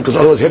the other guy, because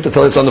otherwise you have to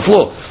tell it's on the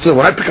floor. So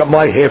when I pick up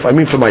my half, I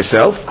mean for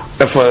myself,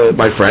 and for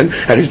my friend,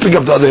 and he's picking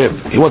up the other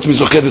half. He wants to be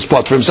zocher this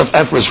part for himself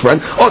and for his friend.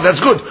 Oh,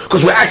 that's good,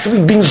 because we're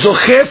actually being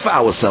zocher for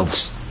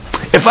ourselves.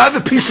 If I have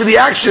a piece of the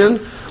action,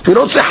 we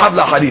don't say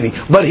Havla Harini.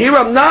 But here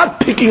I'm not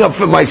picking up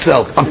for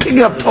myself. I'm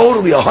picking up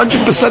totally,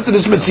 100% of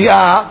this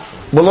Metzia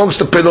belongs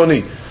to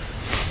Peloni.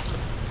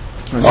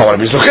 I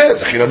want to be zocher,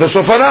 Zechina de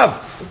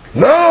Sofanav.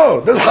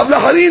 No, that's Havla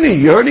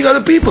Harini. You're hurting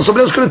other people.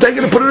 Somebody else could have taken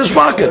it and put it in his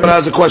pocket. But I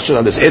has a question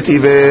on this.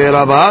 Etive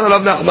Rav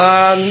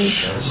Nachman.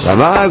 Rav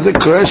has a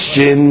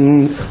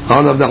question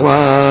on Rav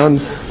Nachman.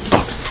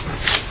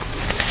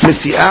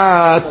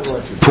 Metziat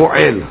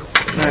Po'el.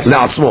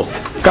 La'atzmo.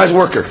 Guy's a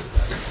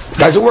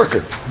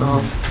worker.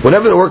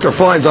 Whatever the worker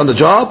finds on the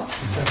job,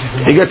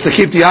 he gets to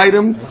keep the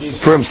item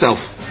for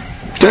himself.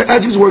 Okay?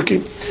 As he's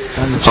working.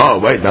 Oh,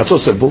 wait, not so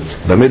simple.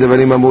 What does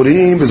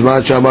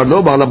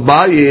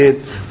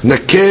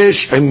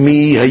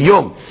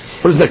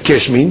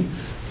nakesh mean?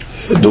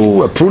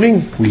 Do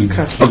pruning?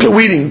 Okay,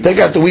 weeding. Take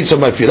out the weeds on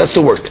my field. That's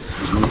the work.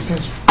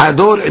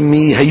 Ador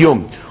mi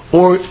hayom.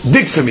 Or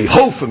dig for me,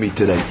 hoe for me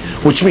today.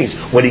 Which means,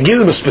 when he gives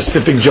him a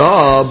specific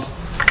job,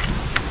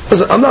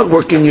 listen, I'm not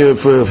working here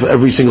for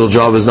every single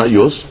job is not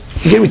yours.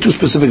 He gave me two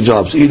specific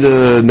jobs.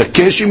 Either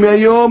nakesh mi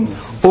hayom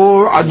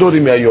or ador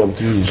mi hayom.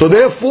 So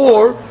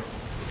therefore,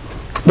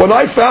 when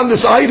I found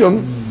this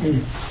item,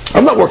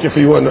 I'm not working for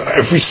you on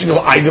every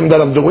single item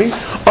that I'm doing.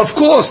 Of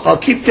course, I'll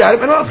keep the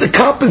item, and I'll have to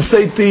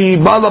compensate the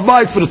Baal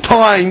Habayit for the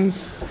time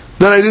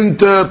that I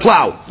didn't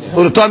plow,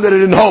 or the time that I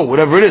didn't hoe,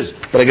 whatever it is.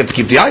 But I get to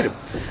keep the item.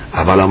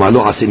 But no.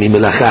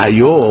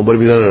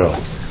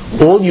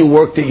 All your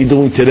work that you're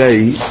doing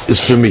today is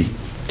for me.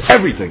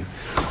 Everything.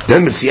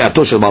 Then the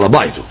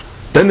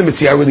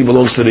Metzia really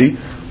belongs to the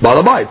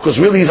Baal Habayit, because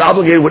really he's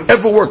obligated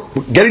whatever work.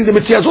 Getting the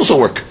Metzia is also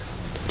work.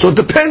 So it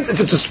depends if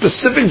it's a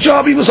specific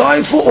job he was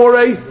hired for or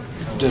a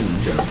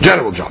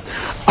general job.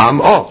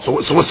 So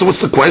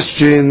what's the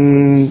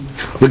question?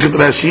 Look at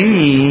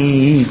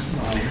Rashi.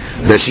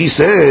 Rashi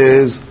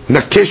says,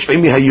 Nakesh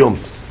imi hayom.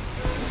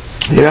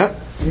 Yeah?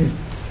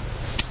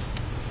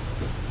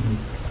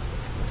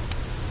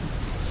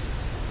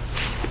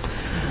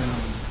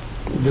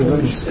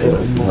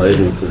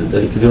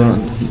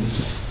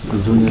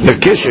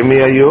 Nakesh imi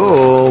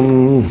hayom.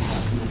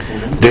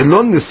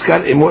 דלא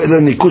נזכר עמו אלא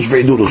ניקוש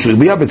ועידור. כשהוא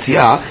הביע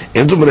מציאה,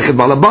 אין זו מלאכת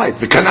בעל הבית,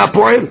 וקנה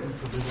פועל.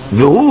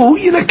 והוא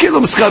ינקה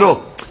לו משכרו.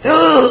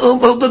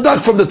 The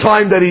duck from the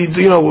time that he,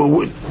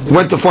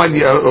 went to find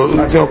the,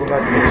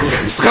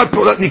 שכר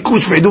פעולת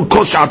ניקוש ועידור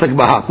כל שעת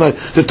הגבהה.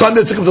 The time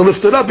that took him to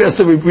lift it up, he has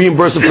to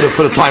reimburse him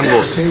for the time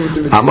loss.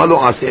 אמר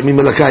לו, עשה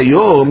ממלאכה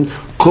היום,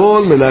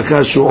 כל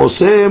מלאכה שהוא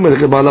עושה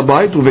מלאכת בעל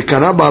הבית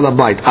ובקנה בעל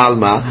הבית.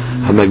 עלמא,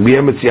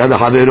 המגביה מציאה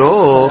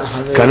לחברו,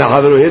 קנה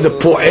חברו. Here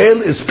the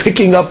פועל is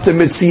picking up the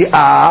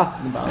מציאה,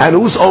 and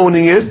who's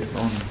owning it?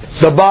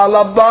 The Baal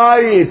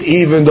Habayit,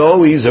 even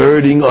though he's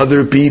hurting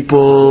other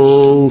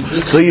people.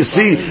 So you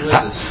see, no,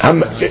 in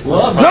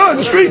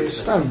the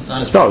street.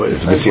 No,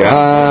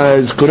 Metzia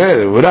is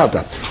correct without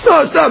that.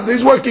 No, it's not.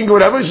 He's working or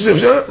whatever.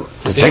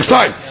 It takes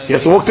time. He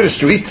has to walk to the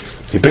street.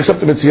 He picks up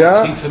the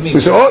Metzia. We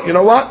say, oh, you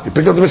know what? He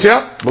picked up the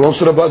Metzia. Belongs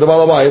to the Baal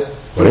Habayit.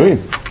 What do you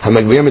mean?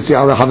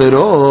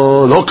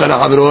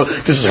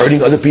 This is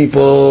hurting other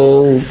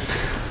people.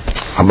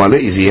 Amale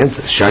is the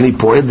answer. Shani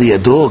poed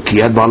liyado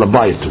kiyad Baal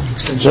Habayit.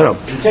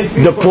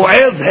 The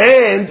poel's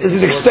hand is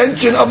an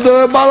extension of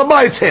the Baal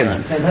Habayit's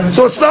hand.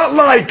 So it's not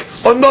like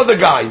another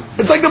guy.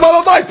 It's like the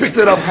Baal Habayit picked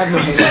it up.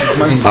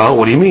 Oh,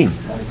 what do you mean?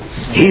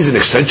 He's an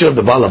extension of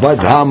the Baal Habayit.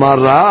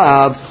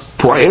 Hamarav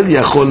poel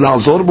yachol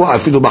la'zor bo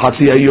afilu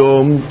b'chatzi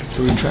hayom.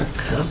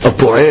 A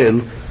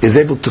poel is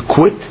able to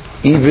quit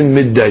even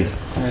midday.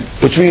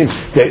 Which means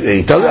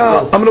he tells you,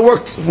 I'm going to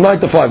work 9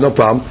 to 5, no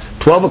problem.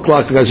 12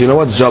 o'clock, the guy says, you know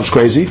what, this job's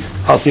crazy.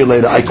 I'll see you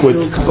later. I quit.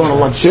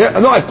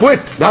 No, I quit.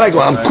 Not I go.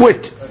 I'm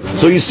quit.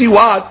 So you see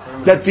what?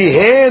 That the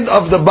hand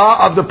of the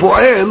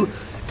po'el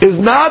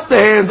is not the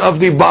hand of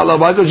the Baal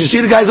Habayit, because you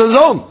see the guy's on his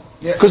own.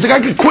 Because the guy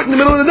could quit in the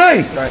middle of the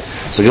day. Right.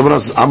 So Gemara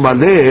says,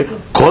 Amaleh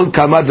kol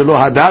kamad lo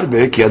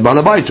hadarbe ki ad Baal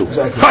Habayit.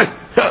 Right.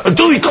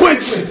 Until he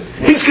quits,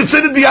 he's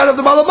considered the hand of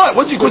the Baal Habayit.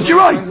 Once he quits, you're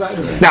right.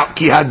 Now,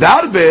 ki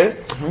hadarbe.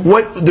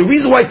 The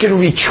reason why I can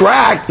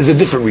retract is a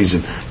different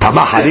reason.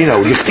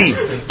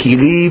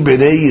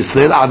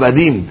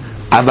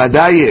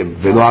 Avadayim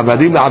velo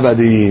avadim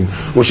la'avadim,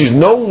 which is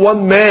no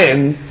one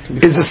man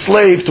is a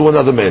slave to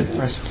another man.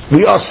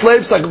 We are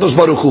slaves like Kadosh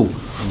Baruch Hu.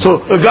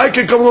 So a guy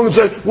can come along and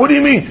say, "What do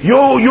you mean?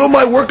 You're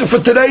my worker for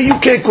today. You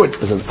can't quit."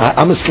 Listen,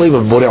 I'm a slave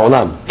of Borei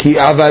Olam. Ki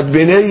avad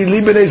b'nei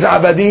li b'nei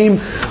za'avadim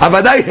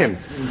avadayim.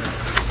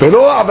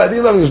 Velo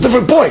avadim. There's a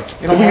different point.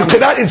 You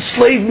cannot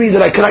enslave me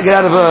that I cannot get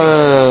out of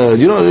a.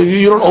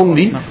 You don't own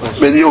me.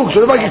 So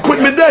if I can quit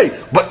midday,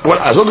 but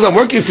as long as I'm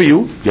working for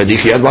you,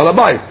 yadiki yad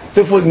balabai.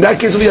 Therefore, in that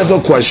case, we have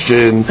no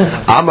question.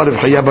 Amar Rav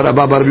Chaya bar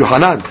Abba bar Rav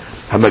Yochanan.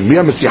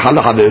 Hamagbiya Metzia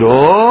la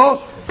chavero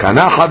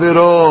kana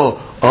chavero.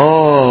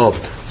 Oh,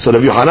 so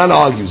Rav Yochanan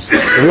argues.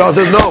 Rav Yochanan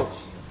says no.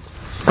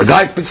 A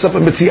guy picks up a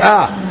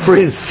Metzia for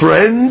his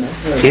friend.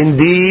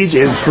 Indeed,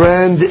 his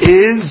friend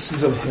is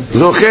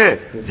Zoche.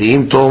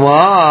 V'im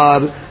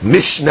tomar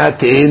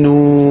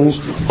mishnatenu.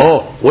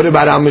 Oh, what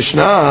about our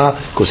Mishnah?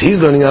 Because he's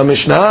learning our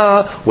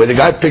Mishnah where the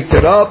guy picked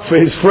it up for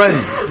his friend.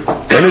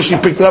 Initially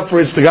picked it up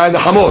for the guy in the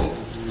Hamor.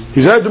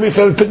 He said to me,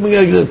 "Pick me,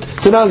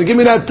 Tanali, give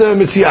me that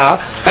Metzia,"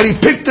 and he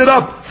picked it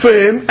up for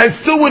him. And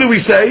still, what do we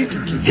say?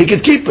 He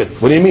could keep it.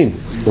 What do you mean?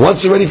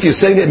 Once already, if you're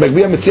saying that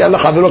Magbiya Metzia la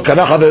chavero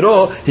kana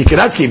chavero, he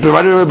cannot keep it.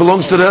 Right? It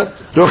belongs to the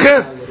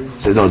Rochev.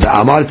 So no, the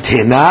Amar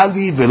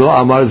Tenali velo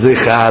Amar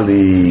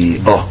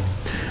Zechali. Oh,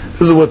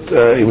 this is what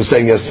he was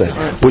saying yesterday,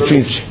 which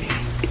means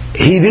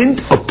he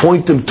didn't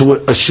appoint him to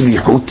a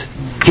shlichut.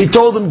 He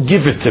told him,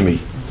 "Give it to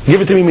me."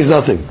 Give it to me means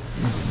nothing.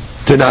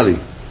 Tenali.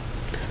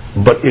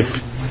 But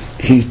if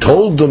he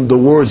told them the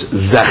words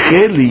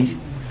Zacheli,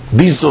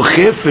 be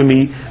zocheh for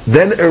me,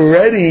 then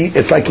already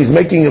it's like he's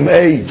making him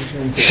a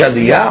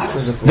shaliyah.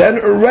 Then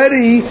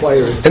already in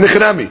the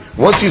Chanami,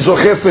 once he's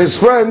zocheh for his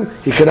friend,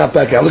 he cannot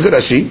back out. Look at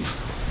Rashi.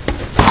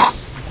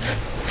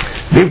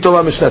 Vim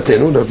tova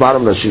mishnatenu, the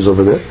bottom Rashi is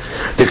over there.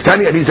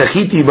 Diktani ani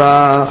zachiti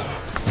ba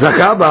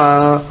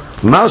zachaba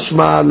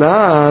mashma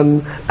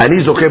lan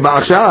ani zocheh ba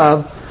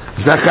akshav.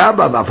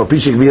 Zakaba,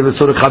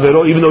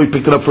 even though he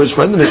picked it up for his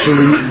friend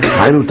initially,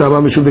 even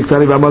though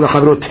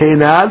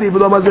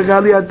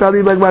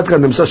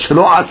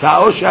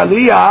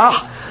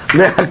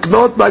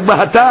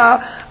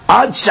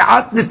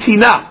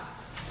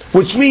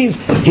which means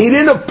he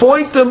didn't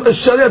appoint him a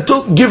shaliach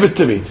to give it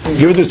to me.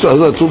 Give it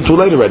to too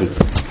late already.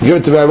 Give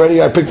it to me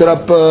already. I picked it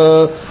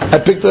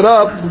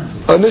up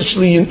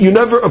initially. You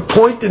never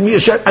appointed me a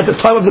shaliach at the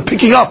time of the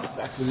picking up.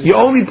 You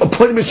only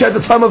appointed me at the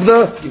time of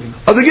the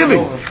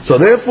giving. So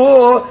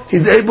therefore,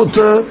 he's able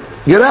to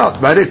get out.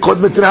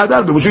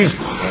 Which means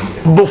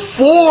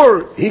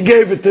before he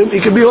gave it to him, he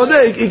can be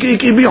hodeh, he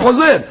can be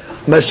hozer.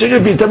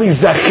 If you tell me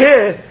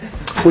zacheh,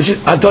 which is,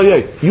 I tell you,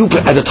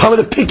 at the time of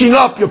the picking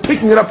up, you're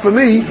picking it up for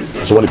me.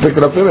 So when he picked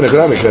it up for him, he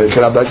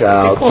cannot back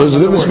out. So there's a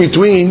difference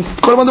between,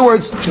 quote on the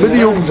words,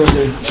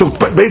 so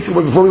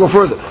basically, before we go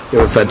further, you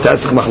have a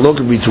fantastic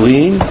machlok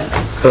between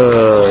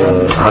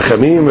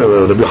Hachamim,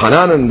 Rabbi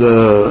Yochanan and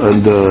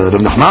Rabbi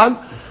Nachman.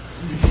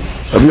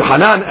 Rabbi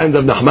Yochanan and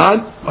Rabbi Nachman,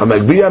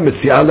 Magbiya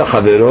Metzia la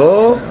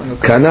chavero,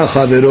 kana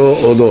chavero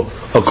or lo.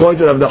 According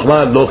to Rabbi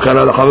Nachman, lo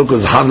kana la chavero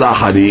because hav la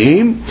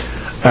achadim.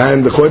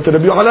 And according to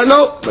Rabbi Yochanan,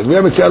 no.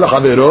 Magbiya Metzia la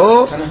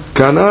chavero,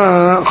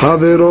 kana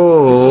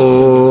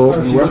chavero.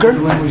 Worker?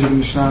 The language of the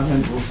Mishnah.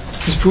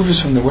 His proof is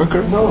from the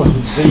worker? No.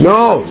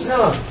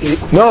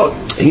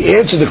 He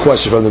answered the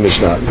question from the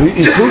Mishnah.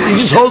 He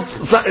just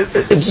holds.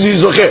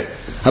 It's okay.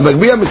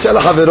 Magbiya Metzia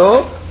la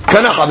chavero,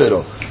 kana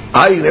chavero.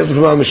 I answered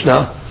from our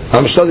Mishnah.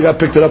 Our Mishnah, the guy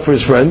picked it up for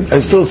his friend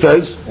and still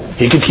says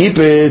he could keep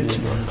it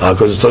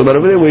because it's talking about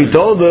over there where he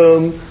told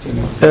him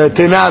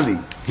tenali,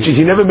 which is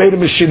he never made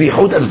him a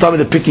shlichut at the time of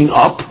the picking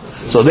up.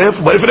 So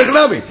therefore, but if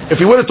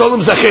he would have told him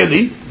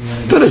zacheli,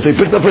 finished. He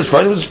picked up for his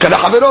friend. It was kana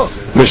chavero.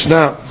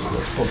 Mishnah,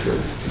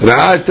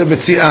 ra'at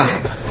Metzia.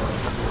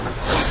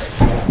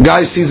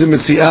 Guy sees a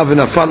Metzia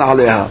v'nafal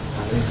aleha.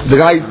 The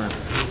guy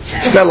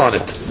fell on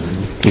it.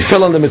 He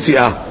fell on the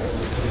Metzia.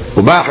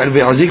 When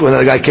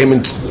the guy came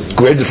and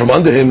grabbed it from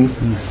under him,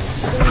 the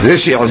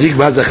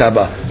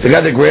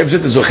guy that grabs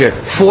it is okay.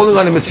 Falling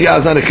on the Metzia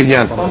is not a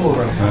kinyan.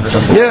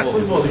 Yeah.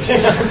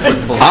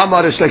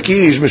 Amar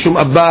Shlakish Mishum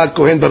Abba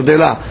Kohen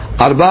Bardela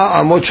Arba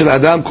Amot Shel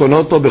Adam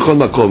Konoto Bechol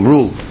Makom.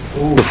 Rule.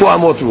 The 4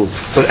 amot rule.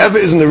 Whatever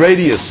is in the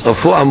radius of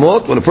 4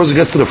 amot, when a person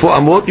gets to the 4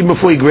 amot, even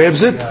before he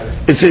grabs it,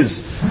 it's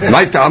his. There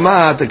are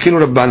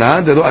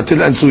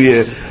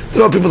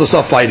people that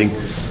start fighting.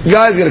 The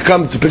guy's going to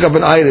come to pick up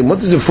an item.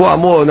 What is it 4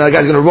 amot? Now the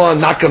guy's going to run,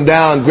 knock him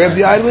down, grab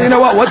the item. You know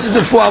what? Once it's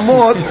at 4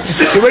 amot,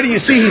 already you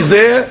see he's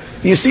there.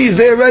 You see he's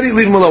there already.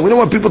 Leave him alone. We don't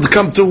want people to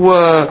come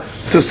to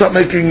start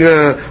making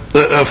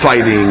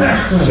fighting.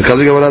 So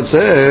Kazi Gemara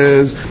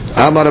says,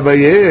 Amar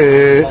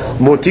Abaye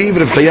motiv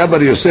Rav Chaya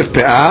bar Yosef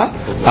pe'ah,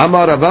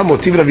 Amar Rava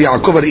motiv Rav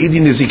Yaakov bar Idi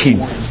nizikin.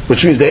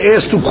 Which means they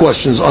asked 2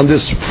 questions on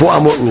this 4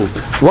 amot rule.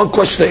 One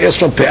question they asked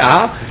from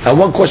pe'ah, and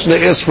one question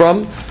they asked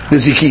from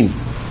nizikin.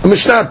 A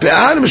Mishnah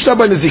pe'ah and a Mishnah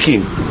by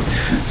nizikin.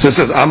 So it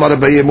says, Amar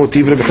Abaye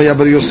motiv Rav Chaya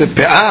bar Yosef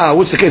pe'ah.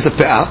 What's the case of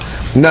pe'ah?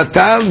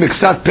 Natal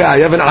miksat pe'ah.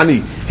 You have an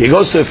ani. He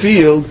goes to a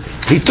field.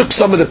 He took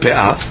some of the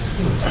pe'ah,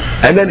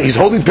 and then he's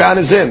holding pe'ah in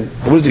his hand.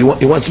 What does he want?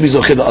 He wants to be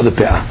zocheh the other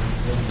pe'ah.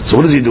 So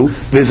what does he do?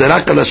 He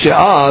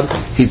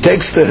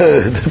takes the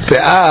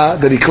pe'ah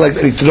that he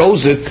collected and he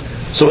throws it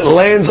so it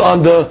lands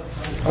on the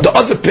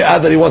other pe'ah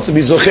that he wants to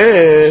be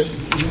zocher.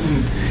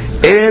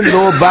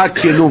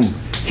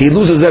 He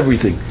loses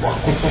everything.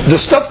 The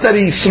stuff that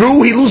he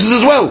threw, he loses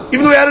as well,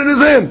 even though he had it in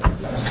his hand.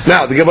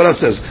 Now the Gemara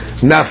says,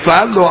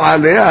 "Nafal lo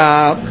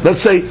alea."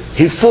 Let's say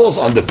he falls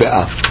on the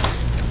pe'ah.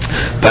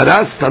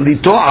 Paras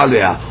talito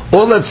alea.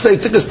 Or let's say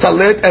he took his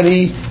talet and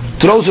he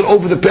throws it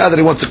over the pe'ah that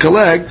he wants to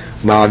collect.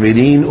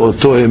 Ma'amirin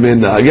oto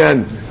hemina.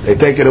 Again, they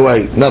take it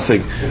away.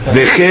 Nothing.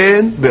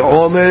 V'chen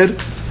be'omer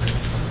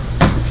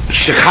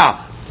shekha.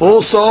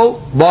 Also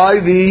by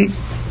the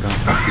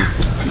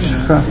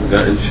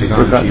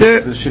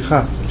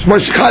shekha.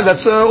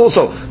 That's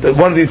also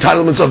one of the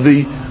entitlements of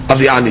the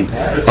ani.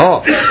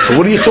 Oh, so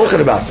what are you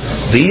talking about?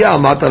 But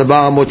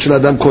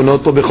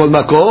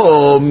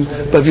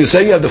if you're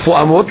saying you have the 4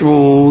 amot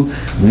rule,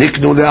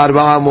 niknu le 4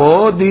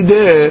 amot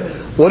dideh.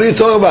 What are you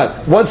talking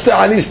about? Once the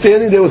ani is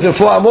standing there with the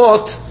 4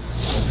 amot,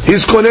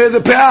 he's koneh the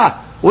pe'ah.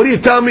 What do you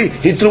tell me?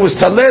 He threw his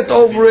talet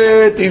over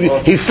it.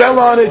 He fell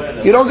on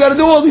it. You don't got to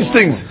do all these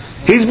things.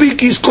 He's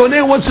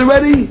koneh once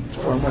already.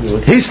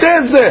 He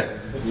stands there.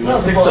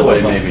 6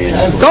 away, maybe.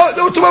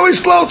 No, tomorrow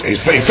he's close. He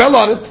fell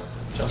on it.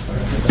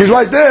 He's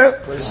right there.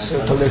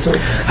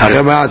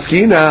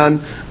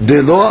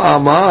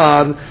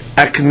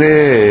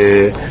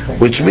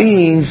 Which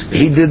means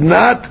he did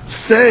not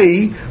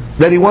say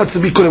that he wants to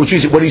be koneh. Which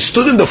means when he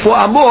stood in the 4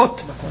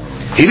 amot,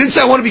 he didn't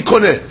say I want to be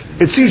koneh.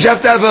 It seems you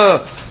have to have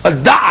a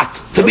da'at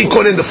to be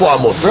koneh in the 4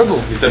 amot.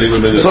 He said he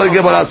would be. So the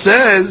Gemara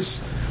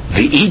says,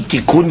 "V'it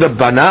tikun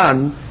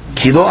rabbanan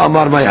ki lo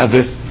amar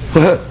ma'yaveh."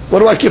 What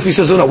do I care if he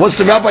says or no? Once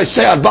the rabbi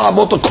say arba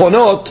amot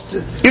konot,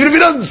 even if he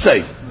doesn't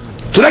say,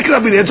 so that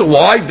cannot be the answer.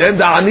 Why then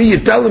the ani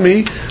you're telling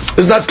me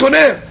is not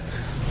koneh?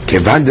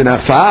 Kevan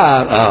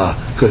denafar.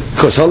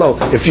 Because hello,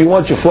 if you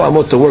want your 4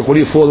 amot to work, what are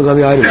you falling on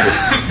the item for?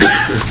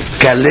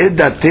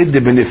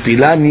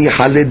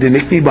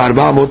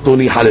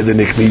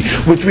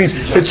 Which means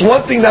it's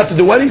one thing not to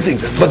do anything,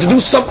 but to do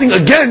something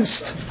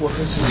against.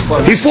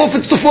 He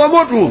forfeits the 4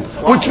 amot rule,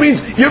 which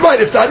means you're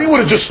right. If the ani would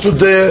have just stood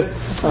there,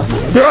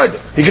 you're right.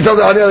 He can tell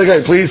the other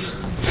guy, please,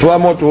 4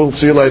 amot rule.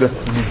 See you later.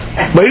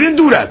 But he didn't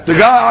do that. The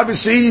guy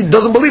obviously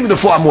doesn't believe in the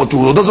 4 amot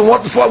rule. Doesn't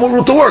want the 4 amot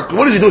rule to work.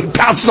 What does he do? He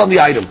pounces on the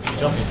item.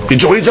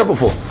 What are you jumping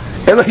for?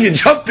 And then you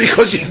jump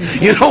because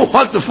you don't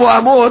want the 4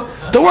 amot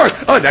to work.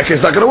 Oh, in that case,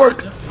 it's not going to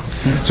work.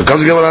 So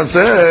comes the Gemara and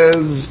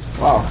says,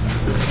 wow.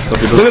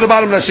 Look at the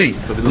bottom Rashi.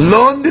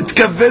 Lo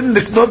nitkaven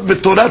liknot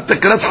betorat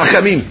takarat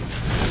hachamim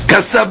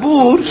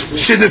kasabur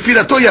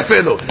shenefirato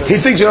yafelo. He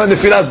thinks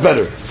nefilah is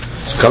better.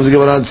 So comes the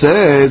Gemara and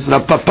says,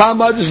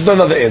 Rapapama, this is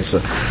another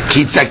answer.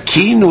 Ki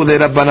takinu le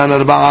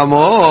rabbanan 4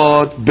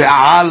 amot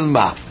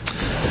be'alma.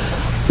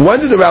 When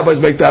did the rabbis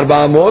make the 4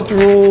 amot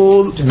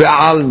rule?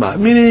 Be'alma,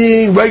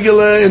 meaning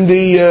regular in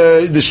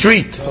the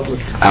street.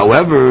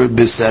 However,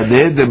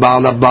 b'sadeh de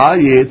ba'al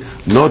habayit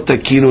no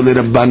takinu le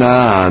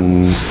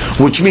rabbanan,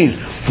 which means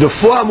the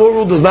 4 amot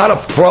rule does not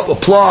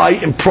apply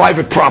in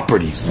private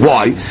properties.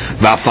 Why?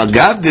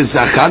 V'afagav de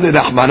zachan le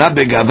rachmana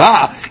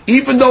begava.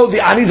 Even though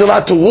the ani is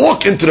allowed to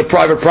walk into the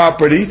private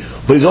property,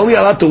 but he's only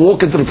allowed to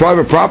walk into the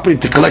private property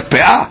to collect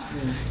pe'ah.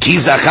 Ki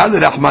zachan le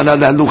rachmana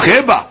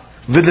lehalucheba.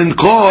 Which means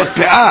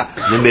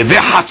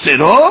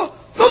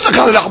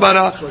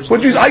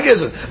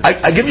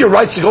I give you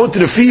rights to go into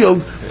the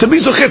field to be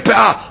zocher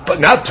pe'ah, but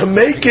not to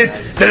make it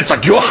that it's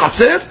like your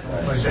chaser.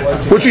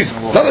 Which means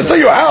let's say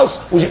your house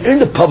was in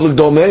the public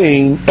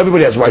domain.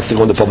 Everybody has rights to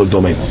go in the public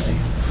domain.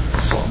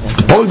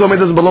 The public domain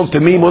doesn't belong to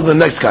me more than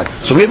the next guy.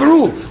 So we have a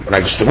rule. When I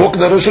just walk in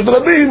the Rosh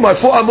Hashanah, my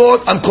 4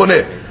 amot, I'm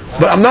koneh.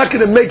 But I'm not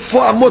going to make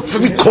 4 amot for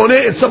me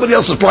koneh in somebody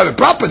else's private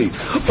property.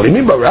 What do you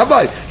mean by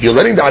Rabbi? You're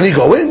letting the ani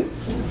go in?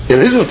 If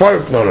this is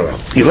private, no.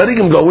 You're letting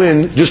him go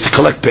in just to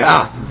collect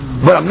pe'ah.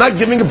 But I'm not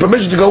giving him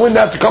permission to go in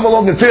now to come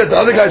along and say that the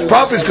other guy's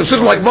property is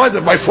considered like mine,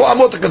 that my 4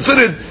 amot are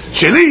considered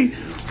sheli.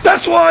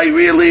 That's why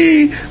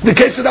really the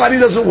case of the ani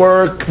doesn't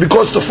work,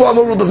 because the 4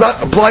 amot rule does not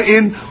apply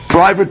in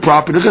private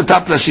property. Look at the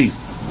top Rashi.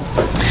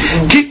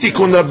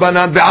 Kitikun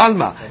rabbanan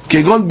be'alma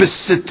kegon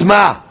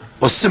besitma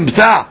or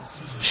simta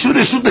shut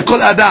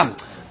lekol adam.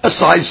 A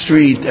side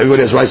street,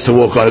 everybody has rights to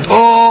walk on it.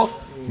 Or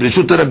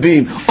B'reshut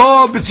Rabim,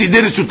 or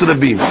b'tzidei Reshut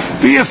Rabim,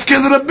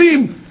 v'yefked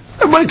Rabim.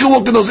 Everybody can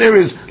walk in those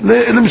areas.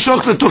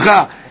 L'mshoch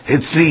letucha,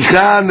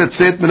 etzricha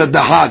netzet min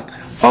hadahak.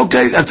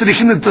 Okay,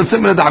 etzricha netzet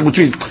min hadahak, which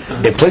means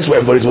a place where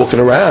everybody's walking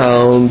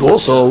around.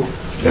 Also, we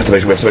have to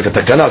make a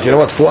takana. You know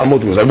what? 4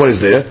 amot rules. Everybody's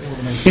there.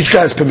 Each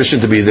guy has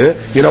permission to be there.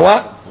 You know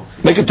what?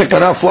 Make a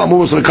takana. 4 amot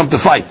rules when they come to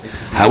fight.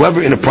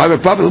 However, in a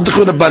private property,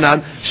 l'techun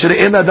rabbanan,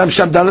 shere'en adam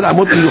sham dalet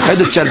amot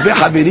miyuchedet sharbe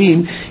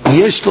haverim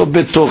yesh lo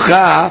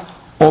betocha.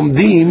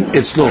 Omdim,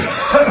 it's no.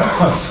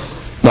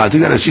 No, I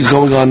think that she's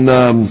going on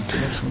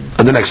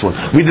the next one.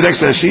 Read the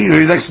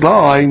next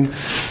line.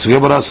 So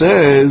Gemara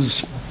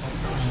says,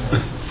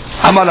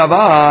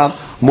 Amalava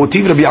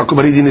motiv Rabbi Yaakov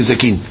Baridin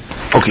Nezekin.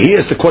 Okay,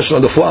 here's the question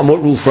on the 4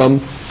 amot rule from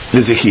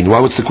Nezekin.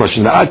 What's the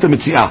question? The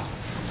Metzia.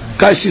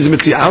 Guys, she's a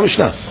Metzia. How much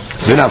now?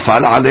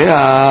 ונפל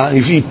עליה,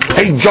 he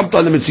jumped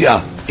on the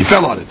Metzia. He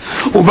fell on it.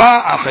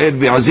 ובא אחר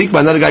ויחזיק בה,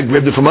 another guy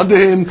grabbed it from under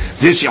him,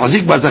 זה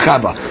שיחזיק בה זכה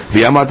בה.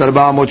 ויאמת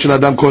 400 של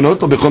אדם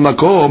קונות, או בכל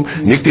מקום,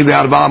 נקטי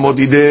ל400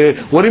 ידי.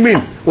 What do you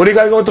mean? What do you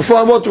got to go with the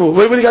 400 rule?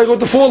 What do you got to go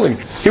with the falling?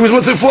 He was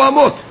within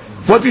 400.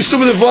 What is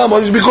stupid with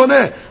 400? He's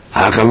bikone.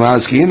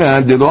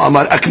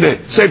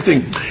 Same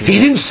thing. He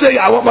didn't say,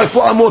 I want my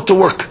 400 to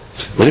work.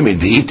 What do you mean?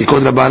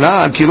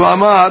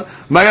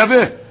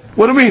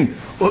 What do you mean?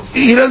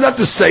 He doesn't have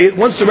to say it.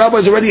 Once the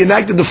rabbi's already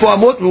enacted the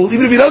 400 rule,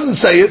 even if he doesn't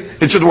say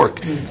it, it should work.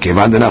 He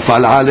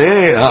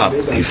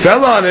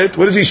fell on it.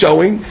 What is he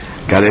showing?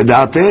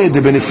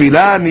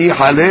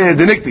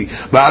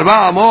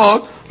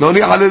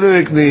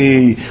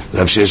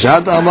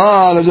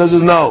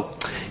 No.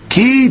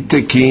 כי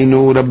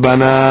תקינו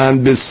רבנן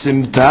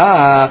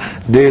בסמטה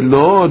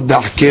דלא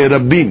דחקי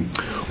רבים.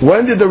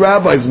 When did the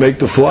rabbis make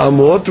the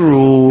 400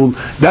 rule?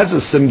 That's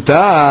a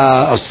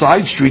simta, a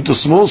side street, a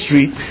small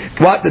street.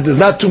 What? That there's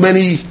not too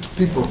many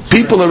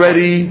people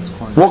already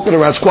walking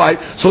around. It's quiet.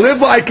 So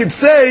therefore I could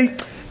say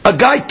a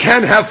guy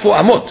can have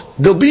 400.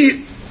 There'll be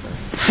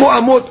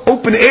 400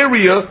 open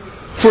area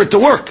for it to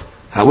work.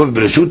 However,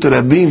 Bereshut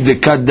Rabim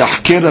dekad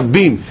dahke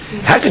Rabim.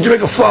 How could you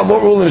make a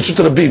 400 rule in Bereshut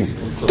Rabim?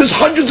 There's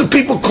hundreds of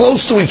people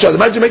close to each other.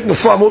 Imagine making a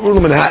 400 rule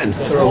in Manhattan.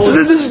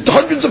 There's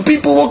hundreds of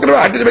people walking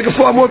around. How can you make a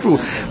 400 rule?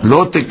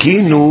 Lo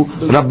tekinu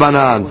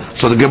Rabbanan.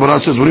 So the Gemara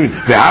says, what do you mean?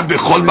 Ve'ab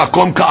bechol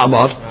makom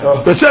ka'amar.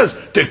 It says,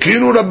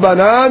 tekinu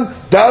Rabbanan,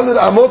 dalet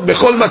amot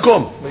bechol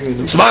makom.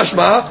 Smash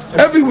ma,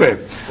 everywhere.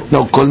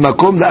 Now, kol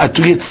makom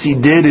la'atuyet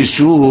sideh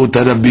reshut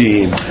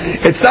Rabim.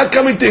 It's not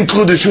coming to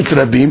include reshut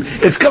Rabim.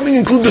 It's coming to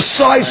include the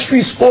side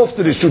streets off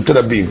the reshut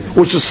Rabim,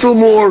 which is still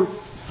more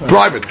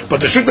private.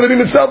 But the reshut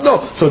Rabim itself, no.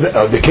 So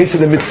the case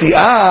of the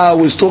Metzia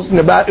was talking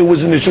about, it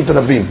was in the reshut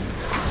Rabim.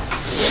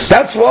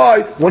 That's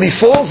why when he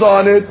falls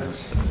on it,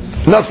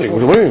 nothing. What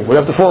do you mean? We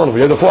have to fall on it.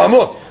 We have to fall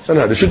amot.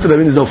 No, the reshut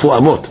Rabim is no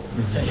fall amot.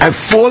 And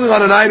falling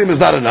on an item is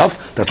not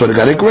enough. That's why the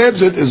guy that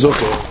grabs it is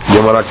okay.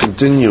 Gemara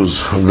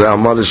continues.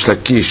 ואמר יש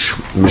לקיש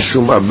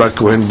משום אבא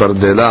כהן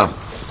ברדלה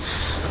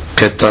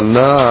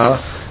קטנה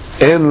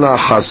אין לה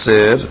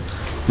חסר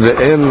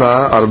ואין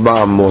לה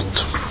 400.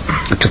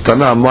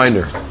 קטנה,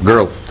 minor,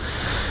 girl.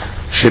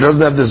 She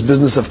doesn't have this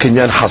business of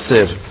kinyan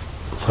haser.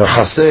 Her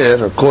haser,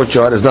 her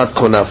courtyard, is not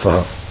kona for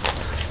her.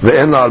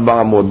 Ve'en la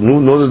 400.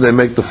 Nor do they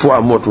make the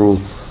 400 rule,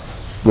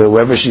 where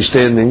wherever she's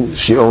standing,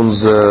 she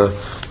owns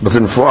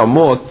within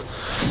 400.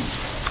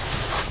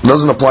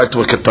 Doesn't apply to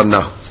a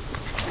ketana.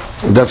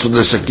 That's what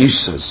the Shakish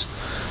says.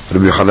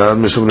 Rabbi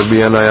Hanan Mishum Rabbi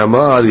Yanai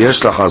Amar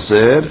yesh la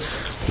haser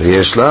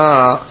ve'yesh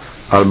la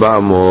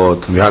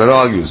 400. Rabbi Hanan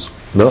argues,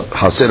 no,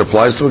 haser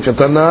applies to a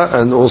ketana,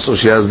 and also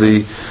she has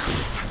the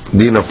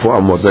din of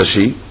 400. That's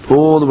she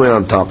all the way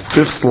on top,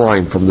 5th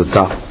line from the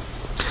top.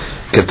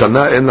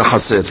 Ketana en la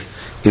haser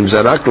im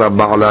zarak la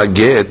ba'ala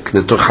get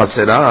letoch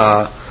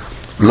hasera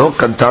lo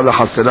kanta la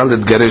hasera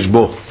letgaresh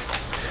bo.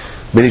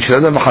 Meaning she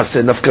doesn't have a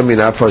haser nafka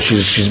mina, for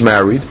she's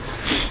married,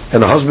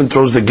 and her husband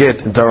throws the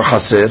get into her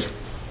haser.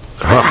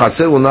 Her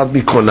haser will not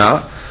be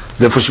kona,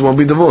 therefore she won't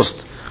be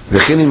divorced.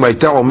 V'chein im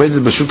hayta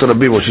omedet b'shut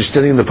rabim, when she's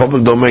standing in the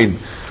public domain,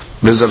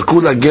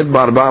 v'zarku la get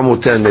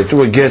ב400, they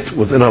threw a get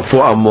within her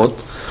 400.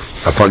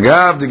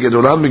 Afagav the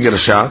gedolah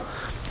migersha,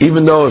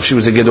 even though if she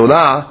was a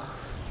gedolah,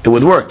 it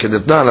would work.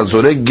 Kedetnan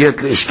azorek get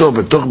leishto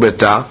betoch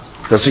beta.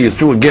 That's why you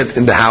threw a get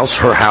in the house,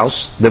 her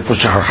house. Therefore,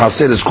 her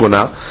haser is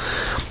kona.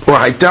 Or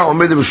hayta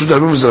omedet b'shut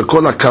rabim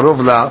v'zarku la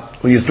karov la.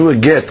 When you threw a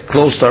get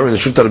close to her, and the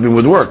shut rabim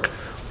would work.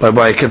 But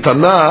by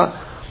ketana,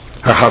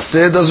 her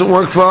haser doesn't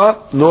work for her,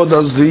 nor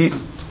does the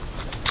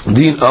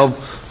din of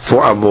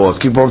 400.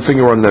 Keep on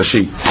finger on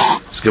nashi.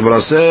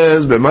 Gemara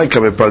says, what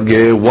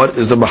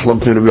is the mahlok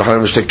between Rabbi Yochanan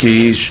and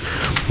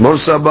Shtakish? Mor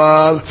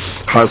sabar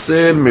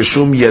haser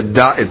mishum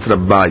yada et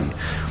rabbai.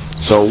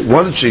 So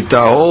one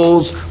shita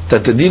holds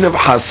that the din of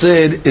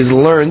haser is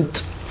learnt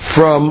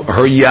from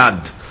her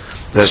yad.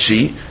 That's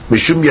she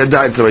mishum yada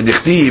et rabbai.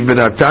 Dichti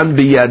v'natan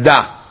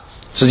biyada.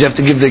 So you have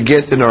to give the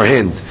get in her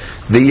hand.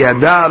 The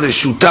yada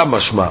reshuta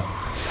mashma.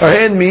 Her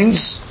hand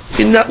means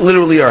not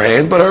literally her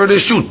hand, but her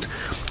reshut.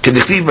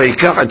 Kedichti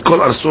v'yikach et kol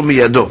arso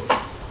miyado.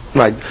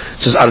 Right. It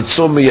says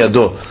arzo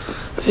miyado.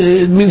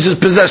 It means his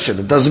possession.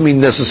 It doesn't mean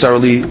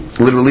necessarily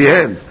literally a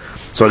hand.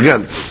 So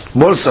again,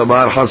 mor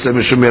samar hasem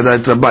mishum yada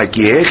et rabbai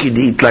ki hechi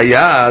di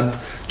itlayad.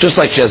 Just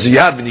like she has a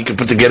yad, and you can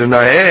put the get in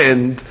her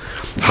hand.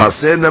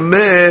 Haser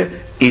nameh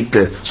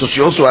ite. So she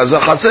also has a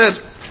haser.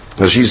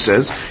 As she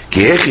says,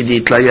 ki hechi di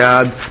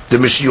itlayad de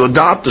mish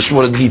yodat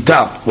tishmor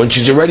gita. When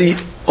she's already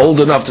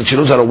old enough that she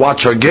knows how to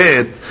watch her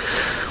get.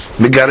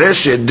 The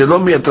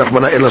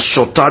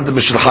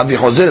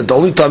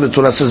only time the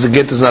Torah says the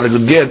get is not a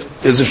good get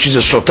is if she's a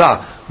shota,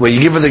 where you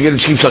give her the get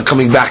and she keeps on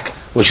coming back.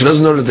 When she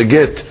doesn't know that the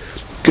get,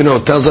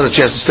 tells her that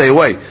she has to stay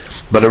away.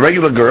 But a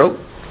regular girl,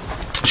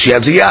 she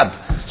has a yad.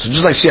 So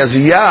just like she has a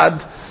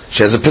yad,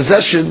 she has a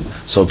possession,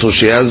 so too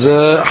she has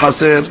a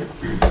haser.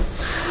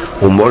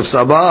 Umor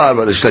Sabar,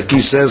 but Rish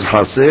Lakish says,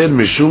 Haser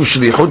Mishum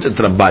Shlichut et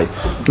Rabbai.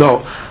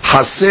 No,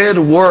 Haser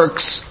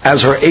works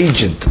as her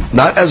agent,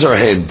 not as her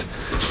head.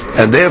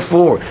 And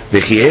therefore,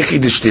 V'chiechi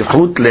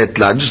d'shlichut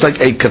letla, just like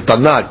a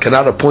katana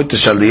cannot appoint a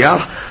shaliach,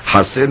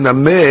 Haser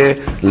Nameh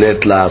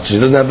letla. So she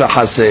doesn't have a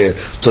Haser.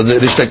 So the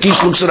Rish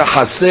Lakish looks at a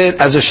Haser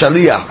as a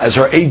shaliach, as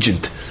her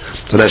agent.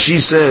 So that she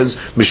says,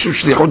 Mishum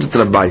Shlichut et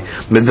Rabbai.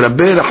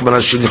 Medraber Rahman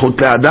Shlichut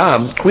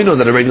le'adam. We know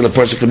that a regular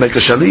person can make a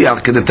shaliach,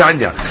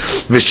 Kedetanya.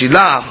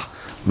 V'shilach,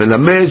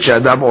 מלמד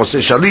שאדם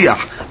עושה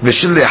שליח,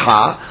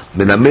 ושליחה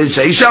מלמד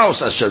שהאישה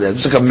עושה שליח.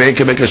 just like a man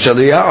can make a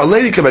שליח, or a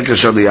lady can make a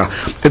שליח.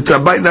 את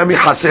רבי נמי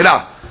חסרה,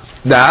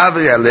 דהה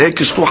ויעלה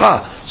כשלוחה.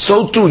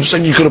 So too, just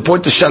like you could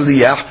appoint the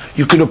שליח,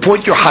 you could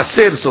appoint your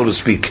haser, so to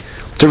speak,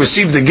 to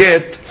receive the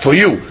get for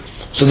you.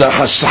 So the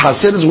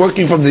haser is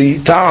working from the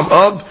time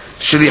of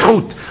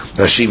shlichut. We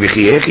know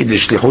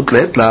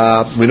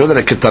that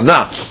a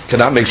ketana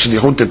cannot make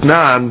shlichut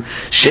etnan.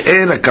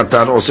 She'en a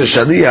katan ose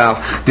shaliach.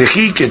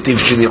 Dechi ketiv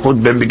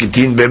shlichut ben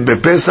begitin ben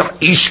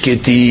bepesach ish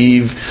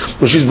ketiv,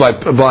 which is by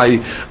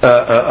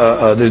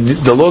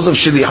the laws of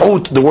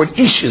shlichut. The word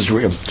ish is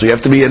real, so you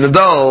have to be an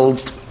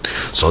adult.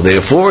 So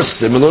therefore,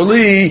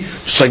 similarly,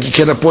 just like you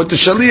can appoint the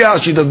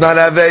shaliach, she does not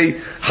have a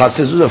haser.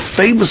 This is a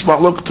famous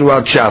look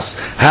throughout Shas.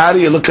 How do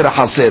you look at a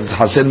haser? Is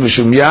haser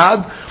mishum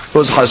yad?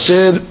 Was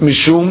Haser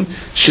Mishum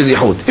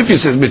Shlichut. If he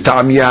says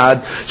Mitam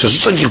Yad,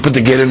 so you can put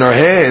the get in her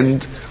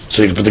hand,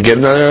 so you can put the get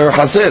in her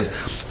Haser.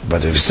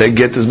 But if you say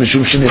get is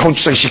Mishum Shlichut,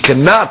 so she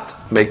cannot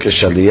make a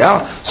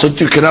Shaliyah, so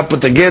you cannot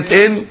put the get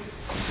in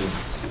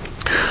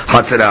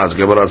Haser. As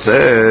Gemara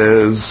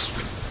says,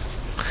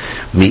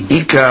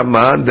 Mi'ika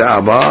man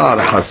da'abar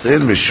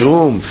Haser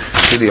Mishum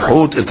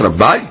Shlichut et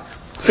Rabbai.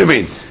 I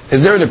mean,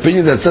 is there an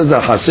opinion that says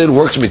that Haser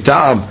works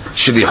Mitam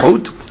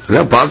Shlichut? Is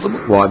that possible?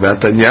 Why,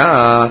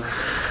 Batanya?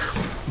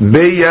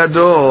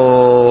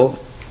 Beyado.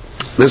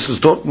 This is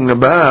talking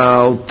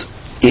about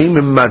im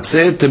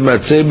matzeh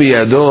tematzeh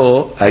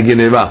beyado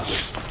hageneva,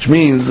 which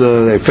means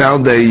they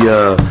found a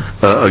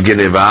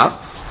geneva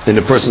in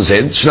the person's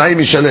hand. Shnayim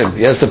yishalem.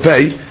 He has to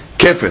pay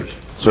kefil.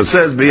 So it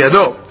says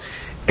beyado.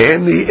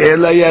 Eni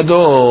ela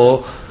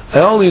yado.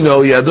 I only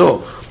know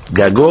yado.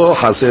 Gago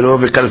hasero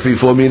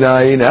v'kalfifo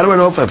minayin. How do I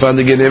know if I found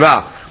the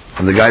geneva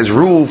on the guy's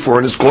roof or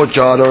in his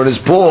courtyard or in his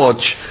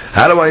porch?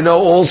 How do I know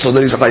also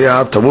that he's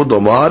chayav? Tamud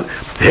Omar,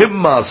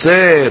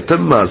 himmaseh,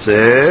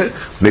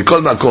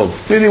 mikol makom.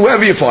 Meaning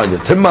wherever you find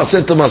it,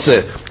 himmaseh, no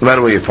matter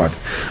where you find it.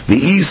 The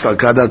East al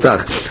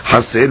kadatach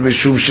haser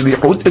mishum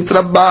shlichut et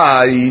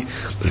rabbai.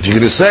 But if you're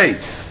going to say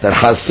that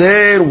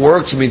haser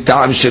works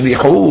mitam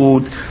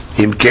shlichut,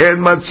 im ken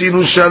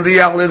matzinu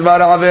shaliach ledvar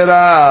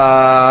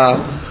avera.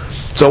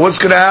 So what's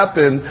going to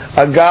happen?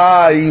 A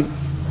guy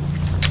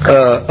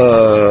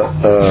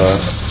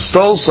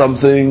stole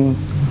something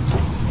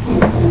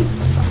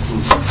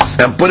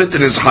and put it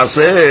in his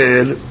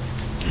haser.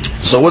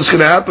 So what's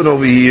going to happen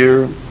over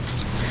here?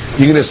 You're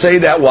going to say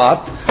that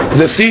what?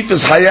 The thief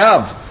is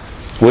hayav.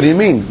 What do you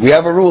mean? We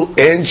have a rule,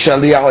 en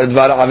shaliach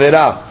edvar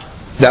avera.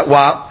 That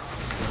what?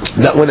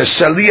 That when a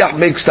shaliach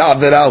makes the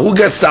avera, who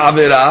gets the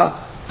avera?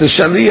 The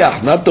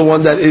shaliach, not the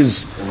one that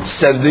is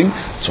sending.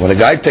 So when a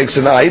guy takes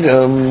an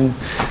item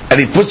and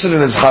he puts it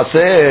in his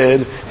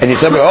haser, and you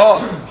tell me, oh,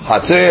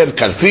 Hatzer,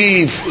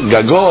 Karfif,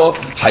 Gago,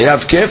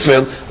 Hayav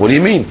Kefel. What do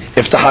you mean?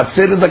 If the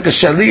Hatzer is like a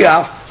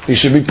Shaliach, he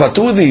should be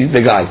Patu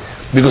the guy.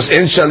 Because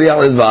in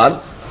Shaliach is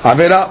Val,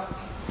 Avera.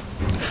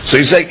 So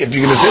he's saying, if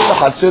you're going to say the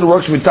Hatzer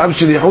works with Tam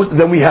Shaliachut,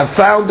 then we have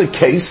found a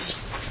case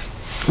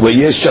where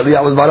yes,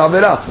 Shaliach is Val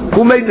Avera.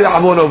 Who made the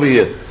Avon over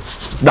here?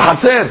 The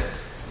Hatzer.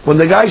 When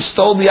the guy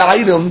stole the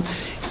item,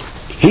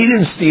 he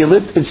didn't steal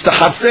it, it's the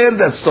Hatzer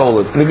that stole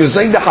it. And if you're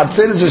saying the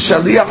Hatzer is a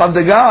Shaliach of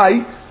the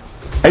guy,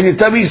 and you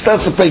tell me he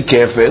starts to pay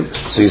kefil,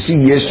 so you see,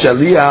 yes,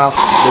 shaliach,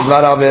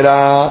 ledvar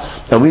avera,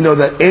 and we know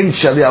that en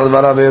shaliach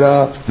ledvar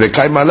avera,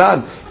 v'kai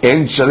malan,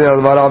 en shaliach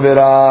ledvar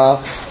avera.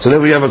 So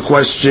then we have a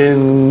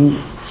question.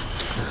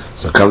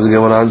 So comes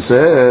again one and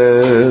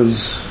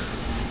says,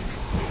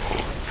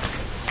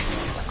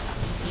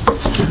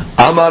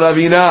 Amar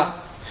Ravina,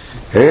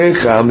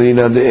 hecha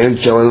amrina de en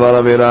shaliach ledvar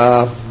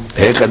avera,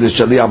 hecha de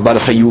shaliach bar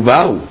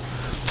chayuvahu.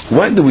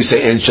 When do we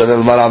say en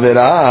shaliach ledvar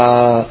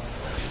avera?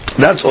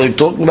 That's all you're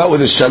talking about, where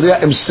the Shaliach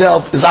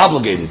himself is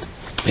obligated.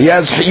 He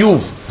has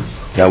Hiyuv.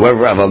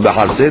 However, but a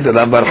Hasid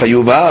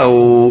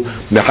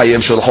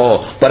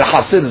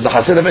is a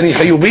Hasid of any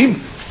Hiyubim?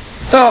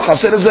 No,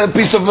 Hasid is a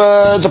piece of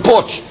the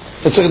porch.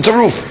 It's a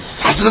roof.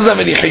 Hasid doesn't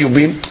have any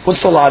Hiyubim. What's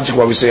the logic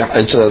why we say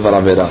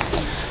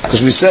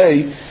because we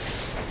say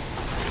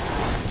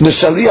the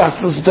Shaliach has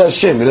to listen to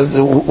Hashem.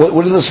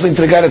 What are you listening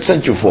to the guy that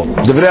sent you for?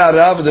 Devrei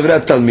Arav, Devrei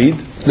Talmid,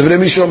 Devrei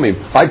Mishomim.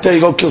 I tell you,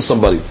 go kill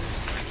somebody.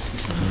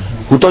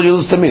 Who told you to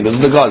listen to me? This is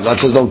the God. God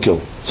says don't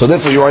kill. So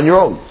therefore you're on your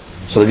own.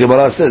 So the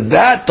Gemara says,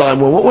 that time,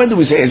 when do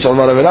we say Ein Shalom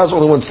Avera? It's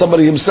only when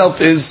somebody himself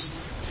is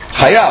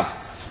Hayav.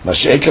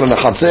 Mashiach and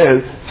Chatzer,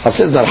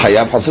 Chatzer is not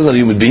Hayav, Chatzer is not a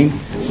human being.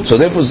 So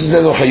therefore, since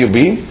there's no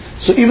Hayubim,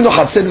 so even though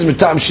Chatzer is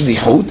Mitam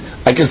Shlichut,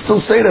 I can still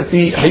say that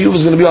the Hayub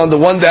is going to be on the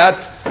one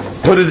that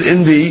put it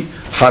in the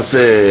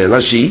haser.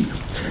 Rashi,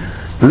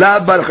 la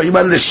bar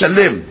chayuva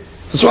leshalem.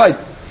 That's right.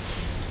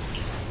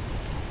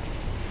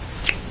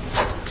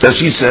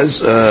 Rashi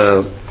says,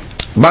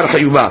 bar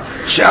chayuva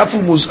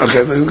she'afu muz.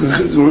 Okay,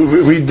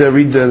 read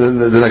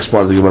the next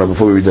part of the Gemara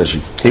before we read Rashi.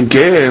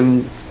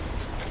 Imken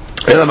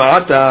ela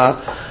ma'ata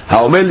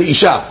ha'omer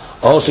li'isha.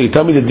 Oh, so you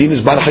tell me the din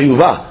is bar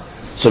chayuva.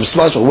 So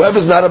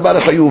whoever's not a bar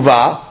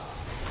chayuva,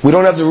 we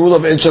don't have the rule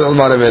of inshal al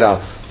maravera.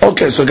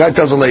 Okay, so a guy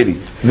tells a lady,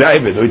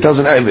 ve'avid, or he tells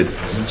an avid,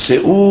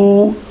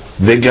 se'u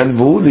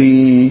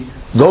ve'ganvuli,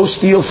 go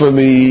steal for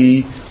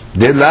me,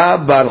 de la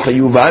bar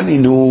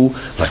chayuvaninu,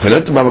 like we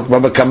learned in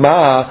Bava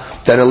Kama,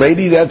 that a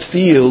lady that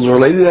steals, or a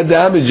lady that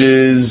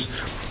damages,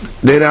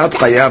 they're not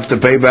chayav to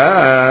pay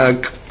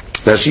back.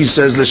 Now she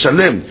says,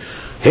 l'shalem,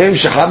 hem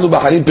shechavnu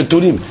b'chalim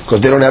peturim,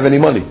 because they don't have any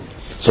money.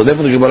 So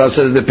therefore the Gemara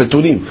says they're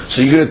peturim.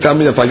 So you're going to tell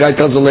me that if a guy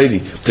tells a lady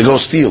to go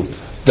steal,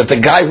 that the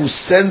guy who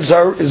sends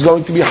her is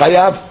going to be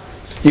chayav?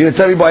 You're going to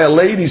tell me by a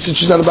lady since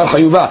she's not about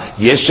chayuva?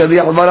 Yes,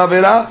 shaliach al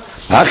maravera.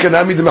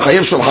 Hachanami de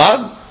mechayev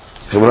shulchan.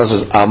 The Gemara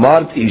says,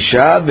 Amart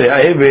isha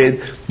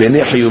ve'eved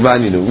b'nei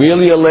chayuvaninu.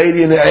 Really, a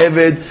lady and an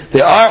eved,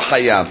 they are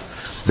chayav.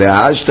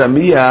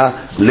 Ve'ashtamiya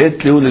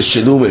let liu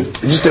l'shelumim.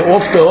 Just they're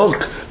off the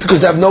hook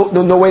because they have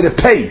no way to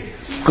pay.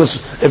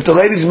 Because if the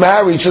lady's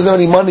married, she doesn't have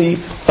any money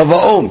of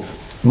her own.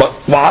 But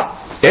what?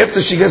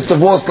 After she gets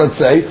divorced, let's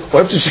say,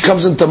 or after she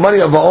comes into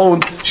money of her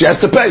own, she has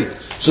to pay.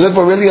 So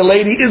therefore, really, a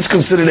lady is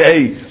considered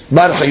a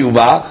bar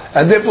chayuva,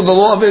 and therefore the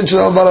law of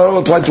inshal al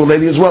applies to a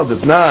lady as well. The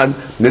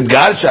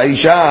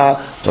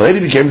lady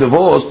became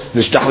divorced, the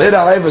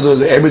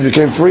eved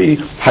became free,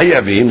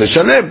 hayavim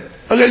l'shalem.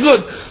 Okay,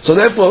 good. So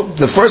therefore,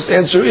 the first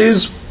answer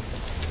is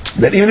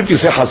that even if you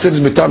say hasid is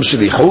mitam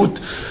shlichut,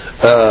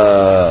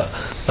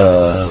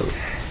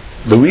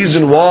 the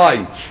reason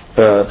why.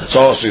 So then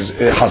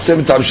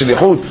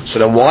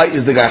why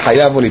is the guy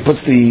hayav when he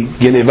puts the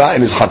geneva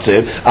in his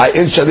hatzir?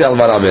 In shadi al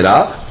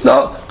varavera?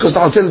 No, because the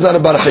hatzir is not a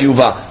bar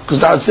hayuva. Because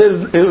the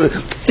hatzir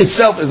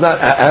itself is not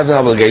have an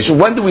obligation.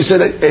 When do we say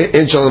that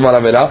in shadi al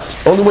varavera?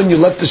 Only when you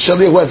let the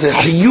shadi who has a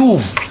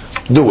hayuv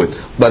do it.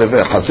 But if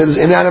a hatzir is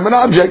inanimate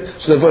object,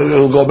 so therefore it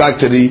will go back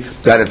to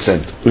that it's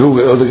sent.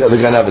 The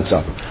ganav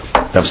itself.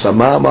 Rav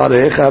Sama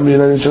gives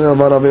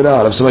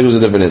a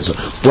different answer.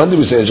 When do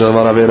we say in shadi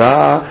al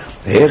varavera?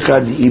 Where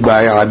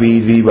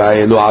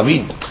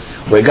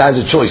a guy has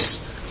a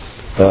choice.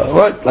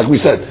 Right? Like we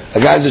said, a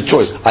guy has a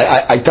choice.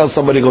 I tell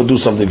somebody to go do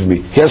something for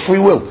me. He has free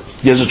will.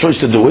 He has a choice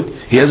to do it.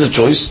 He has a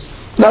choice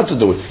not to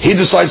do it. He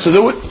decides to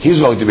do it,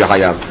 he's going to be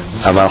hayav.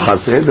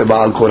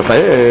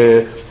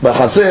 But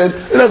chassid,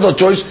 it has no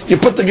choice. You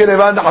put the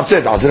geneva in the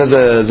chassid. Chassid has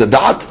a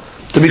da'at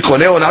to be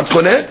koneh or not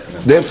koneh.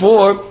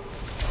 Therefore,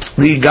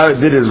 the guy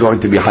did is going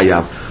to be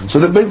hayav. So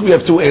we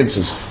have two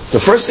answers.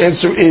 The first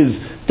answer is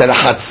that a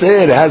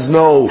chatzir has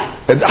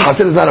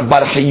chatzir is not a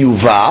bar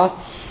chayuva.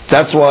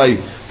 That's why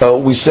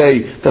we say,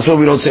 that's why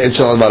we don't say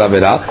inshal al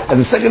maravera. And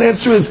the second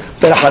answer is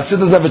that a chatzir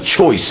doesn't have a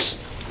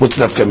choice. What's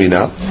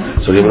nafkamina?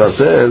 So the Gemara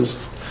says,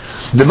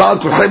 what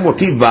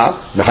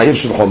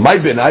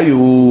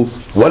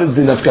is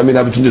the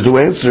nafkamina between the two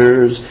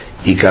answers?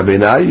 Ika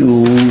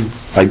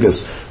benayu, like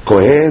this.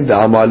 Kohen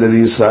da'amal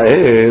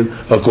Yisrael,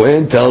 a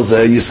Kohen tells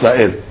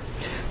Yisrael,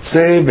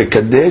 Tse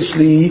v'kadesh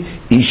li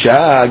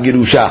isha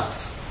girusha.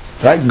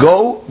 Right?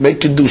 Go make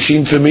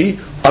kiddushin for me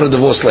on a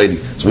divorced lady.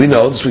 So we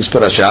know this week's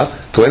parasha.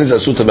 Kohen is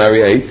asur to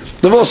marry a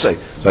divorcee.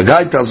 So a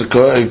guy tells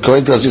Kohen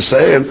tells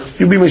Yisrael,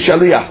 you be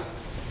mishaliah.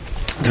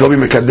 To go be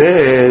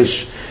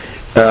mekadesh.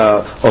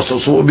 So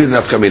what will be the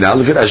nafkamina?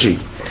 Look at Ashi.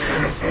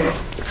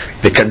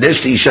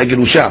 V'kadesh li isha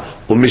girusha.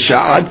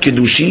 U'misha'ad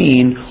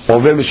kiddushin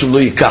over mishum lo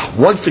yikah.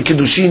 Once the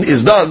kiddushin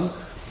is done,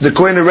 the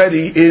Kohen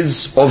already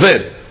is over.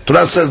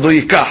 Torah says lo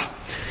yikah.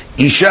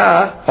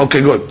 Isha,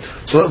 okay, good.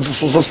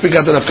 So speak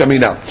out the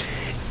nafkamina.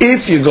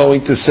 If you're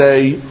going to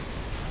say,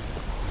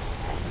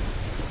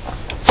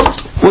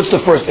 what's the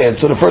first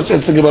answer? The first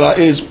answer Gemara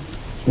is,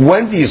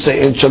 when do you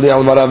say in shali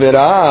al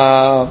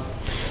maravera?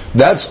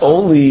 That's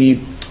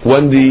only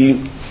when the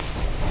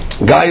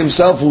guy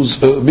himself who's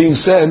being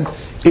sent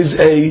is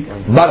a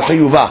bar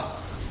chayuva.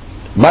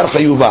 Bar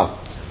chayuva.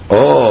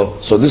 Oh,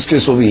 so this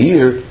case over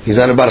here, he's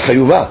not a bar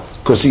chayuva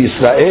because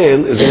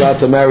Israel is allowed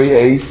to marry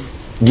a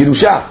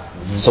girusha.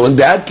 So in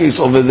that case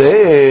over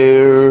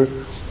there,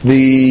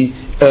 the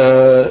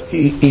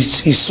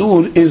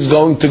Isur is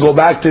going to go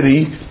back to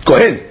the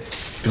Kohen.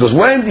 Because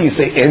when do you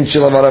say En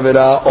Shel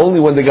Maravera? Only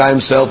when the guy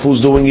himself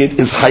who's doing it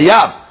is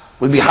Hayav.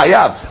 Would be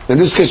Hayav. In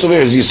this case over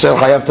here, is Yisrael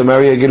Hayav to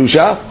marry a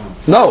Gerusha?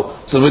 No.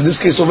 So in this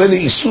case over there,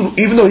 the Isur,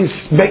 even though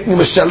he's making him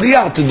a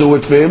Shaliach to do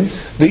it for him,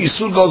 the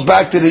Isur goes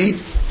back to the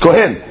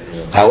Kohen.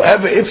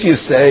 However, if you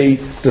say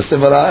the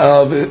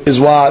Sevara is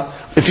what?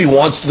 If he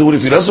wants to do it,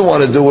 if he doesn't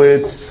want to do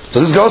it, so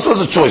this guy also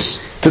has a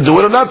choice to do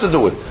it or not to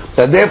do it.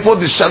 And therefore,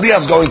 the Shaliach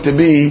is going to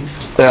be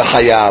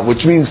Hayav,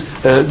 which means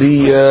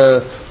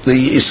the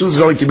Isur is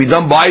going to be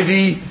done by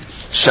the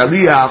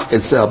Shaliach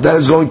itself. That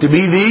is going to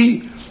be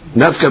the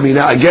Nafka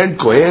Mina. Again,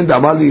 Kohen,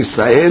 Damal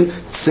Yisrael,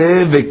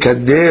 Tse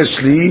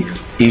v'kadesh li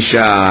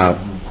Isha.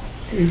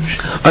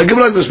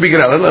 Gemara to speak it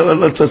out.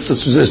 Let's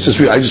just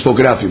read. I just spoke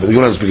it out for you, but the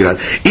Gemara to speak it out.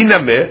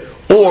 Inameh,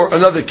 or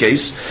another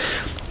case,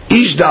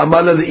 ish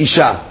da'amala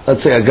le'isha.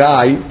 Let's say a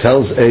guy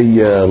tells a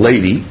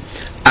lady,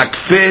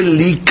 akfe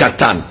li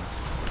katan.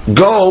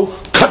 Go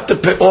cut the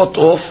peot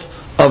off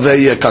of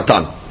a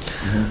katan.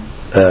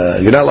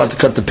 You're not allowed to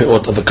cut the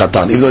peot of a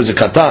katan, even though it's a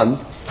katan.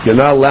 You're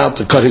not allowed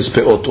to cut his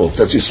peot off.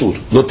 That's isur.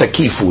 Lo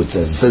takifu, it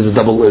says.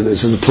 It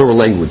says a plural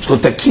language. Lo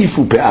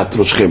takifu pe'at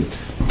roshchem.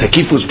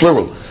 Takifu is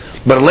plural.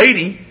 But a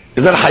lady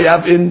is not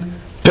hayav in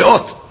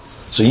peot.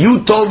 So you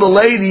told the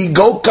lady,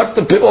 go cut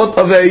the peot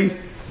of a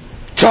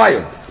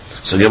child.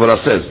 So Gemara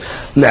says,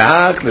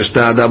 Le'ak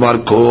l'shna damar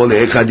kol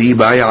echadi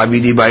ba'i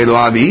abidi ba'i lo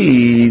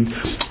abid.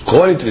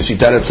 According to the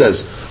Shita, it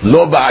says,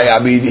 Lo ba'i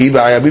abid, I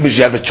ba'i abid, but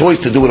you have a choice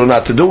to do it or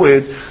not to do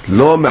it.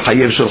 Lo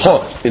mechayev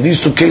shulcho. In these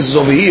two cases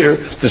over here,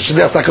 the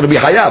shaliach is not going to be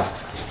hayav.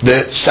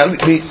 The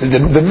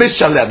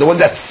mishalach, the one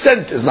that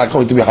sent, is not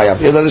going to be hayav.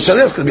 The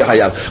shaliach is going to be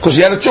hayav because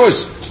she had a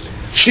choice.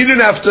 She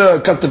didn't have to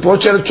cut the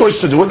peot; she had a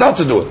choice to do it, not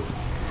to do it.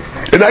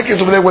 In that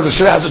case over there, where the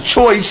shaliach has a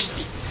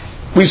choice,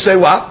 we say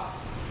what?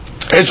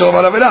 Therefore,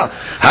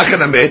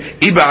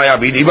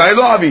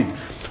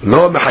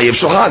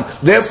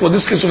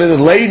 this case of the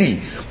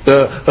lady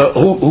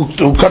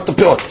who cut the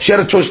peot, she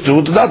had a choice to do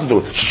it or not to do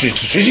it.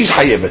 She's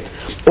hayevet.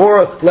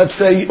 Or let's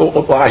say,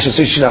 or I should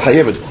say she's not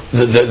hayevet.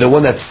 The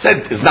one that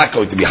sent is not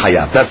going to be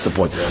hayav. That's the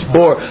point.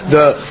 Or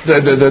the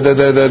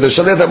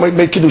shaliach that might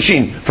make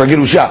kiddushin for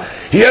girusha,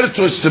 he had a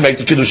choice to make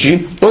the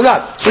kiddushin or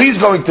not. So he's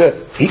not going to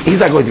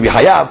be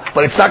hayav,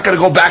 but it's not going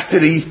to go back to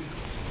the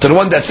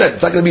one that said.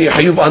 It's not going to be a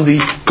hayuv on the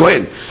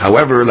kohen.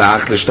 However,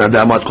 but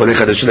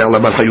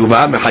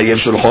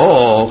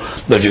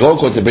if you go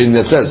according to the opinion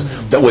that says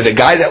that with the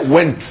guy that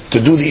went to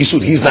do the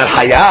isud, he's not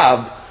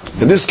hayav.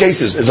 In this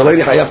case, is a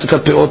lady hayav to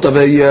cut peot of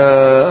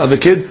a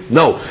kid?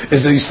 No.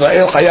 Is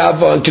Israel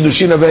hayav on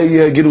kiddushin of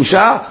a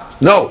girusha?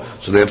 No.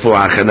 So therefore,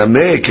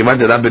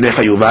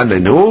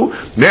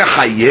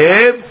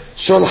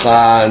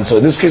 shulchan. So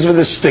in this case,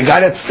 the guy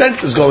that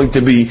sent is going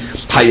to be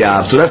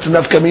hayav. So that's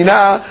enough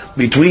kamina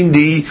between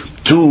the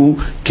two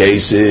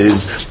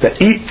cases. That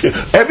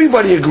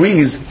everybody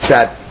agrees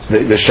that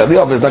the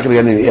shaliach is not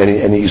going to get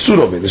any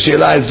isur of it. The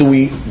sheila is, do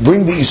we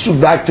bring the isur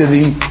back to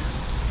the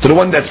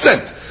one that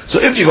sent? So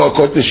if you go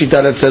according to the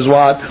shita that says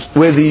what,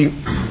 where the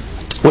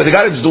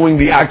guy that's doing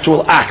the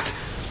actual act,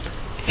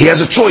 he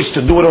has a choice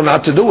to do it or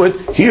not to do it.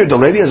 Here, the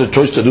lady has a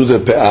choice to do the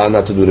pe'ah,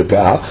 not to do the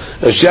pe'ah.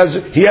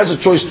 He has a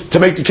choice to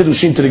make the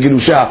kiddushin to the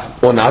girusha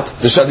or not.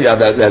 The shaliach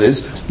that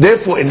is.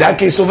 Therefore, in that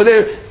case over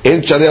there,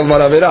 in shaliach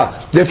maravera.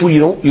 Therefore,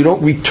 you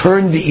don't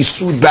return the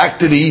isud back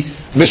to the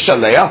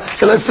mishaleah,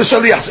 and that's the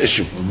shaliach's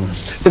issue.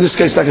 In this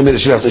case, it's not going to be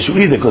the shaliach's issue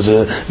either, because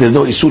there's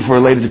no isud for a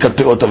lady to cut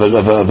peot of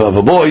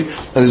a boy,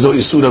 and there's no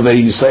isud of a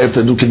yisrael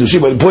to do kiddushin.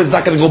 But the point is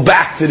not going to go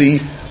back to the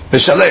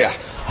mishaleah.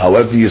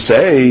 However, you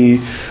say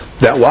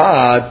that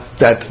bar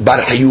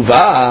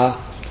hayuva,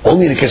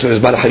 only in the case where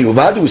there's bar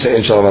hayuva do we say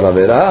inshallah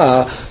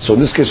maravera. So in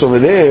this case over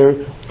there,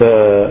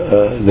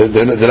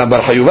 they're not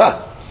bar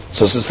hayuva.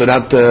 So since they're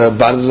not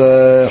bar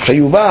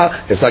hayuva,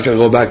 it's not going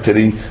to go back to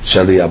the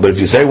shaliach. But if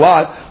you say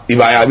what,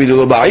 ibay abid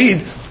ulo ba'id,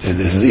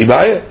 this is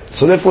ibay.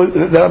 So therefore,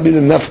 that'll be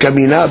the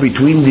nafkamina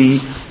between the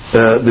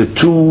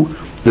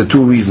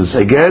two reasons.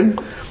 Again,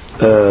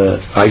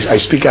 I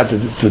speak out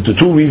the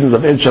two reasons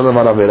of inshallah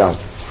maravera.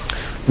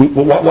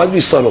 Why did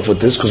we start off with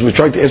this? Because we're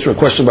trying to answer a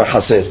question about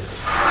haser.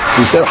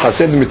 We said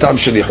haser mitam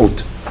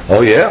shelichut.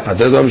 Oh yeah,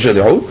 haser mitam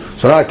shelichut.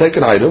 So now I take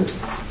an item.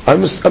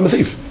 I'm a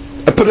thief.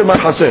 I put it in my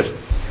haser.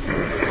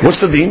 What's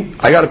the deen?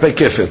 I got to pay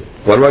kefir.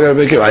 Why do I got to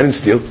pay kefir? I didn't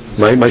steal.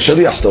 My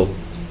shaliach stole.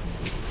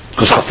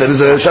 Because haser is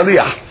a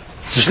shaliach.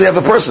 It's a shaliach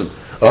of a person.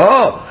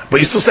 Oh,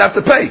 but you still have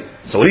to pay.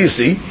 So what do you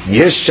see?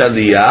 Yesh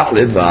shaliach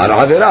lidvar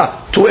avera.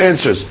 Two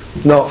answers.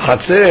 No,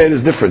 haser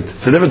is different.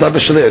 It's a different type of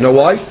shaliach. You know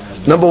why?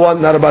 Number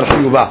one, not about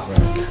hayuva.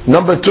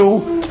 Number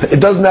two, it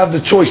doesn't have the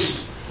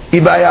choice.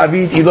 Ibay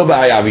abid, ilo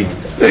ba'ay abid.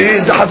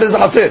 The haser is a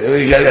haser.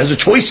 He has a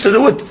choice to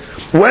do it.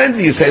 When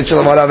do you say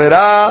inshallah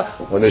maravera?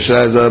 When the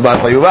shaliach is about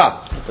hayuva.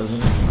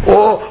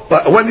 Or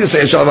when do you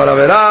say inshallah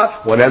maravera?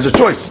 When it has a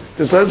choice.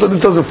 So this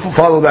doesn't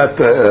follow that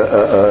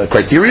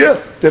criteria.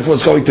 Therefore,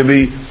 it's going to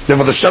be.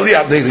 Therefore, the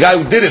shaliach, the guy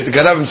who did it, the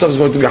ganav himself is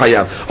going to be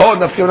hayav. Oh,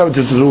 nafkamina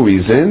between two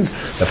reasons.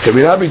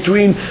 Nafkamina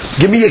between.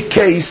 Give me a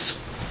case.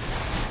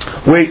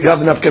 Wait, you have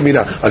the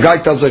nafkamina. A guy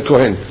tells a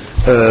kohen.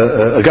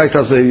 A guy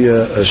tells a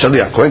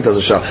shaliach. Kohen tells a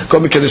shaliach.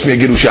 Come and kiddush me a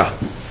girusha.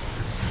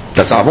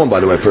 That's avon,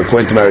 by the way, for a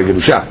kohen to marry a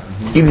girusha.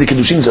 Even the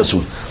kiddushin is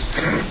asur.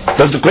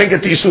 Does the kohen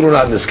get the isur or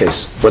not in this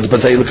case? But it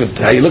depends how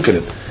you look at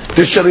it.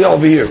 This shaliach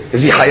over here,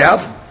 is he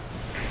hayav?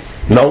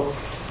 No.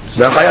 He's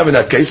not hayav in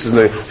that case.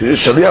 The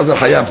shaliach is not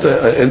hayav.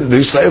 The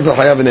Israel is not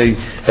hayav in a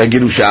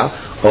girusha.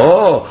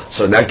 Oh,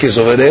 so in that case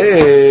over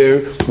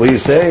there, what you're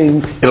saying,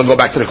 it'll go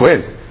back to the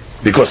kohen.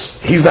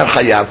 Because he's not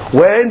hayav.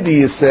 When do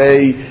you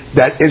say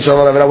that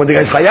inshallah when the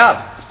guy's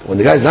hayav? When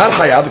the guy's not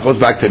hayav, it goes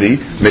back to the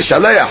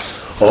mishaleach.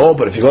 Oh,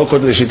 but if you go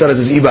according to the Shita, it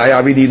says Ibai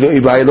Abid,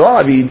 Ibai Lo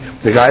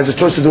Abid, the guy has a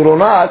choice to do it or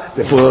not,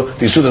 therefore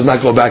the Isur does not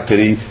go back to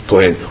the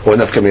Kohen. Or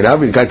Nafkamina,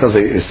 the guy tells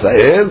a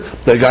Israel,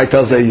 the guy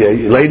tells a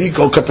lady,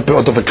 go cut the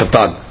pimot of a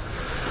katan.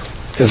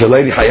 Is a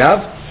lady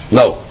Hayav?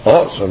 No.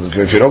 Oh, so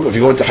if you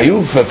go into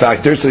Hayuv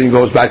factor, so he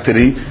goes back to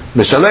the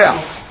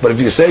Mishaleh. But if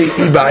you say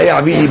Ibai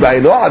Abid,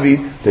 Ibai Lo Abid,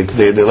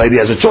 the lady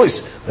has a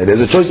choice. The lady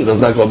has a choice, it does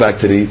not go back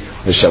to the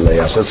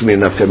Mishaleh. So that's me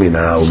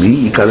Nafkamina.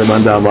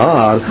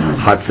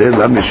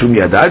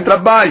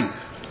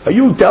 Are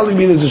you telling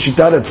me there's a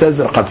shita that says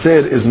that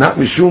Chatzer is not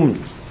Mishum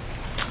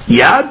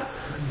Yad?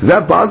 Is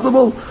that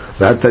possible?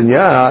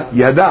 Vatanya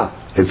Yada.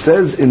 It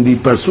says in the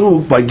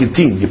Pasuk by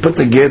Gitin. You put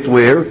the get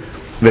where?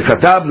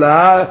 V'chatav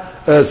la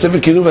Sefer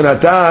Kinuv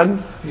V'natan.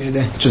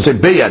 It should say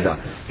Beyada.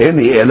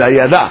 Eni Ela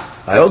Yada.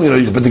 I only know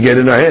you can put the get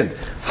in our hand.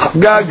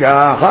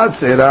 Gaga,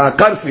 Chatzera,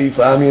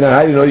 Karfifa. I mean,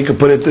 how do you know you can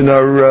put it in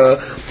our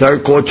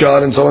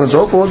courtyard and so on and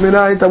so forth?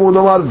 Minayin Tamud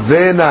Omar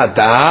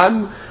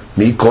V'natan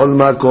Mikol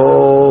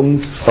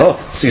Makom. Oh,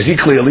 so you see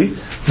clearly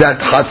that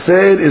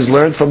Chatzer is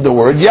learned from the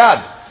word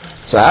Yad.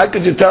 So how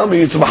could you tell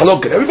me it's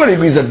Mahloket? Everybody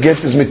agrees that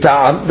get is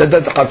Mita'am, that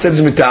Chatzer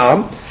is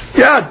Mita'am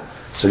Yad.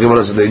 So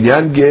Gemara says,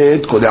 L'inyan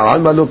get, Kol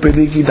Alma Lo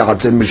Peliki,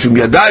 Chatzer Mishum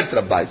Yadai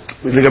Trabbai.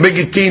 With the Gabek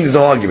Gitin is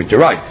no argument,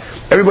 you're right.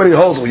 Everybody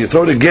holds when you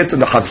throw the get in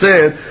the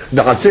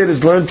Chatzer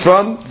is learned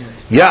from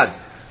Yad.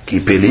 Ki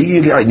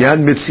Peliki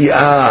L'inyan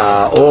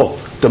Metzia. Oh,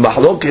 the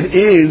Mahloket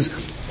is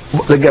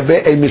the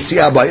Gabe a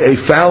Metzia by a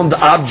found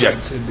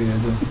object.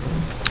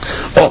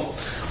 Oh,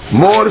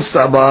 Mor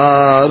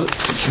Sabar,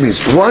 which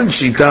means one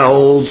Shita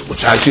holds,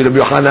 which actually Rabbi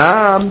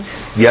Yochanan,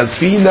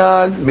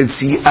 Yalfinan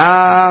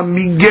Metzia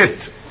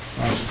Miget.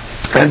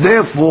 And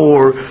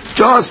therefore,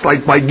 just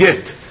like by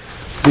get,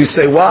 we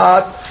say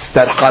what?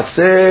 That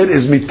Chatzer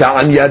is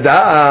Mita'am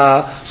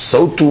Yada,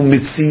 so to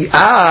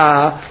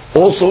Metzia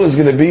also is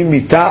going to be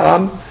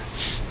Mita'am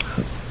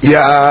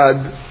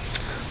Yad.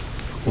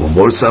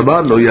 Umor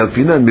Sabar lo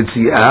Yalfinan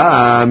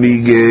Metzia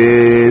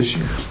Miget.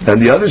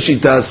 And the other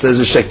Shita says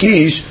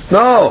Shakish,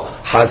 no,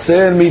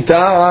 Chatzer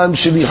Mita'am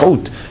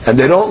Shilihut. And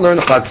they don't learn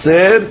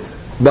Chatzer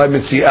by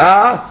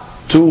Metzia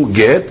to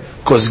get,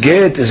 because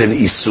get is an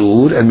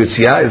Isur and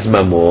Metzia is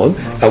Mamon,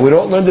 and we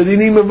don't learn the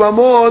dinim of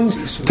Mamon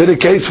to the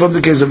case from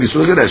the case of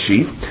Isur. Look at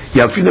Rashi,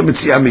 Yalfinan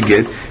Metzia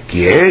Miget,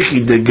 ki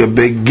hechi de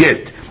gabe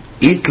get,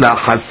 itla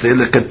Chatzer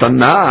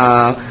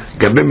leketana,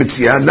 gabe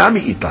Metzia nami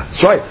ita.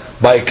 That's right,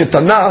 by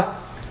ketana,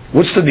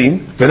 what's the din?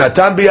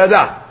 V'natan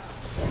biyada.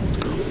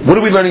 What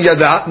are we learning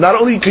Yada? Not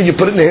only can you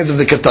put it in the hands of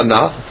the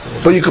Ketana,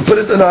 but you can put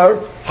it in our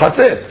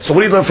Chatzer. So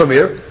what do you learn from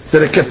here?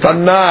 That a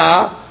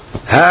Ketana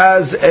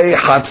has a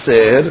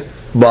Chatzer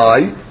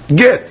by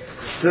get.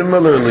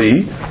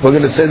 Similarly, we're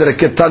going to say that a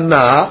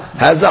Ketana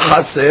has a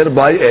Chatzer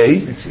by a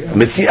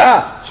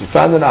Metzia. She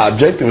found an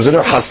object, it was in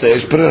her Chatzer,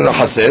 she put it in her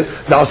Chatzer,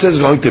 the Chatzer is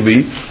going to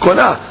be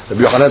Kona.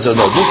 Rabbi Yochanan says,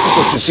 no, just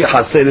because you see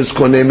Chatzer is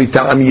Kone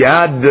Mita'am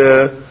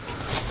Yad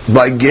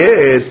by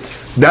get,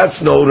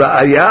 that's no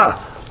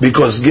Ra'ayah.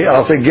 Because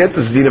I'll say get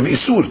is the din of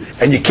Isur,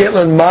 and you can't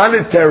learn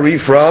monetary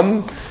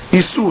from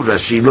Isur.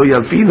 Rashi lo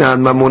yalfina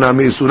mamona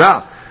me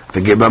Isura.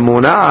 V'ge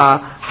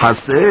mamona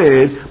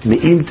haser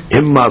me'int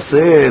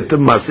emmaset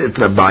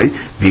rabbi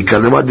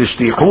v'yikalema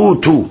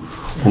d'shtichutu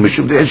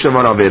u'mishum de'en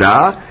shavar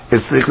avera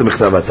etzrich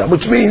lemechavata.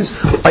 Which means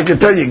I can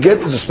tell you get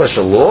is a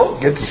special law.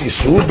 Get is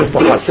Isur, but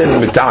for haser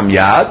mita'am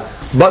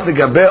yad. But the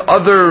gabe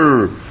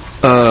other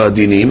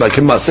dinim like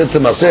maset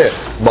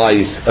by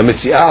a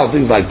Metzia or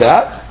things like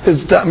that.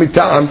 Is that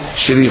mita'am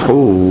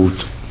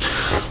shilichut.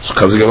 So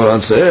comes the Gemara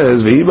and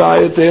says,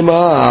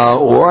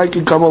 or I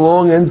can come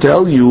along and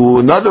tell you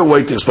another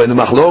way to explain the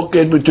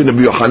mahloket between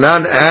Rabbi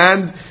Yochanan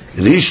and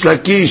Rish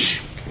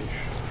Lakish.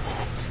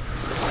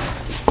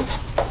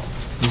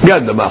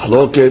 Get the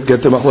mahloket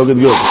good.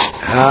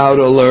 How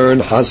to learn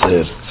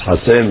Haser. Is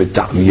Haser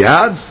mita'am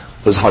yad?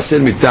 Is Haser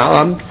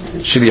mita'am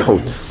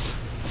shilichut?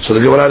 So the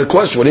Gemara had a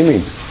question, what do you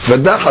mean?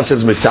 V'dah Haser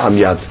is mita'am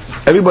yad.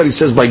 Everybody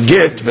says by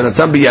get,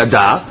 v'natam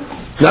biyada.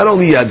 Not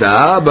only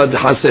Yada, but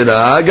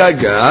Hasera,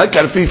 Gaga,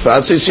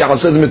 Karfifa, so you see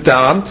Haser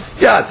Mita'am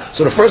Yad.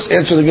 So the first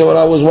answer to the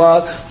Gemara was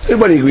what?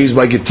 Everybody agrees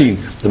by Gitin.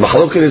 The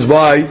Mahaloket is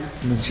by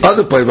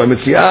other places, by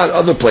Metzia,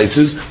 other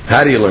places.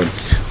 How do you learn?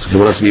 So the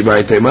Gemara says,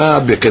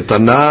 B'aytema,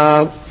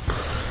 B'ketana,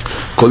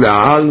 Kol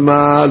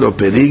Alma, Lo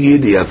Perigi,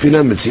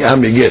 Diafina, Metzia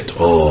Miget.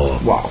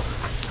 Oh. Wow.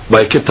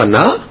 By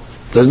Ketana,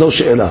 there's no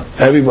She'ela.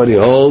 Everybody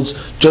holds,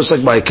 just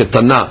like by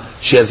Ketana,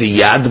 she has a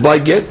Yad by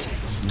Get.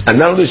 And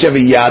not only does she have a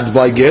Yad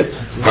by get,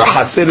 her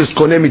Haser is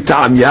Koneh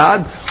Mita'am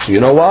Yad. So you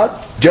know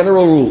what?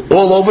 General rule,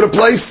 all over the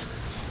place,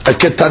 a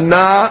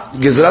Ketana,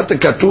 Gezrat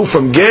Katu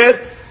from get,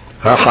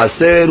 her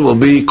Haser will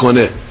be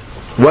Koneh.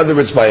 Whether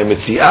it's by a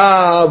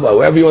Metzia, by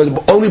whoever you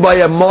want, only by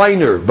a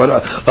minor,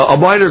 but a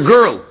minor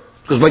girl.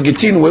 Because by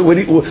Getin,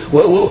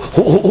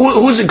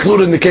 who's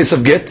included in the case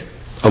of get?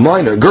 A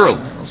minor, girl.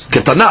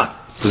 Ketana.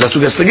 Because that's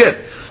who gets the get.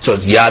 So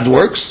Yad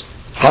works.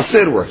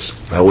 Haser works.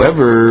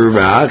 However, the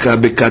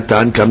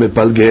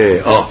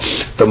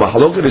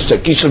mahaloket is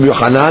Shakish Rabbi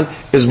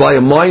Yochanan is by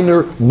a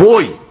minor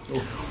boy.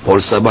 Or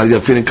Sabar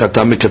Yafin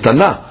Katan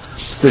Mikatana.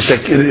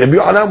 Rabbi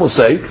Yochanan will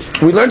say,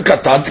 we learn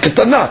katan to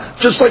ketana.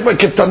 Just like by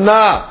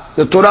ketana,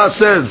 the Torah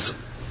says,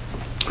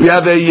 we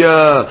have the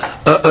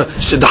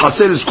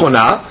haser is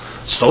kona,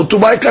 so to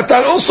by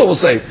katan also will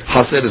say,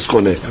 haser is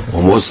kone.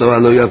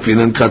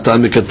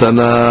 Katan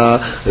ketana.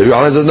 Rabbi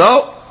Yochanan says,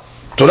 no,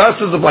 Torah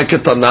says by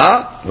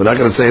ketana, we're not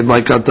going to say it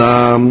by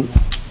katan.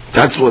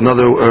 That's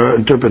another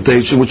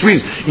interpretation, which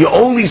means you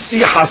only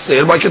see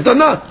haser by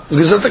ketana,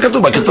 because that's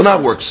by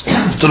ketana works.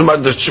 So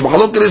the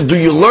shmachalok is, do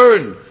you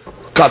learn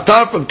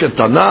katan from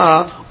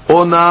ketana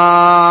or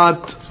not?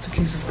 What's the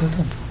case of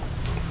katan?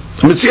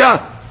 Metzia,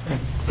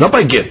 not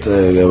by get,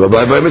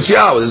 by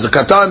Metzia. Is the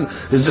katan,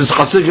 is this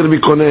haser going to be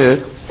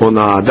koneh or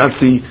not? That's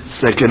the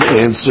second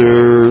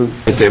answer.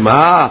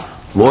 Etema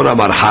mora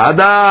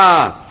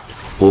marhada,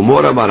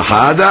 umora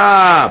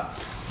marhada,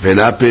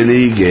 vela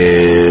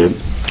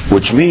pelige.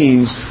 Which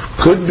means,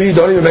 could be,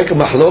 don't even make a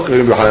mahlok,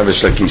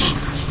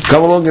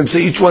 come along and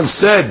say each one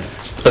said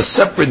a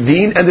separate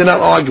deen and they're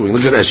not arguing.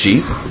 Look at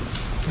Ashith.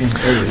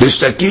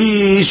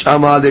 L'shtakish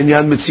amal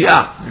inyan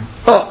Metzia.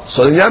 Oh,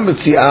 so inyan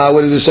Metzia,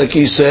 what does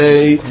L'shtakish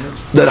say?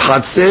 That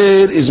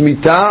Hatzer is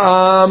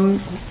mitam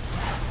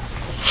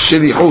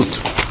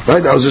shilihut.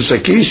 Right? That was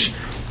L'shtakish.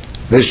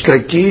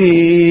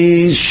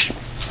 L'shtakish.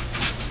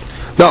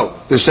 No,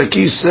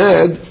 L'shtakish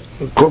said,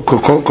 quote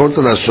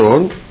the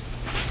Lashon,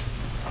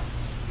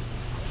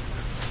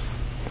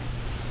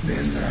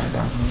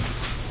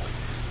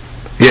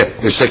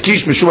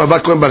 L'shtakish mishum abba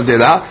kohen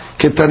bardela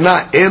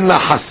ketana en la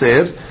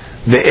haser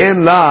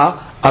ve'en la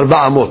arba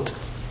amot.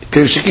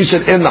 L'shtakish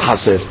said en la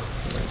haser.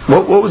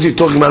 What was he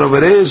talking about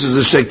over there? Is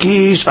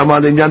l'shtakish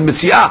amal inyan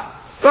Metzia,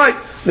 right?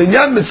 The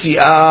inyan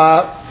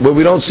Metzia, where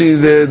we don't see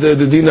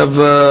the din of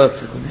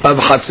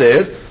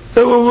haser,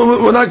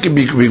 we're not going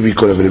to be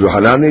called Rabbi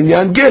Yochanan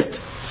inyan get,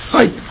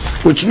 right?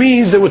 Which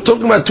means they were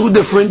talking about two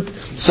different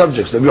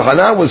subjects. Rabbi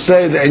Yochanan would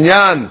say the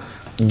inyan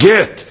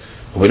get.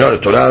 We know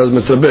the Torah is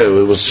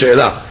mitzvah. It was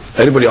she'elah.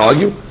 Anybody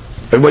argue?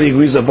 Everybody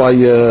agrees that by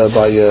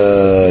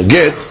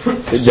get,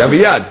 you have a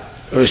yad.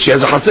 She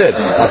has a haser.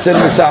 Haser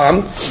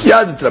mitam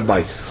yad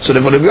rabbi. So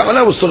if Rabbi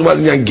Yochanan was talking about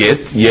the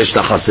get, yesh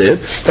la haser,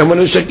 and when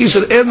the Shakish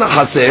said en la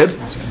haser,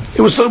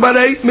 it was talking about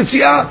a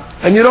Metzia.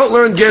 And you don't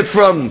learn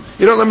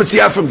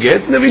Metzia from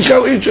get. And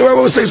each one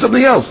will say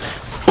something else.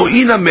 Or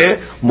iname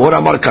mor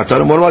amar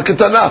katan, mor amar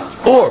ketana.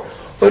 Or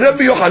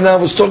Rabbi Yochanan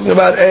was talking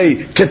about a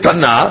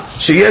ketana,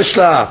 sheyesh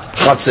la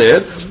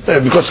chatzer,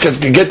 because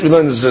get we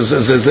learn is a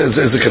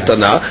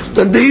ketana.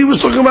 Then he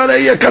was talking about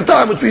a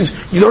katan, which means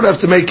you don't have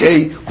to make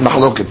a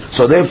mahloket.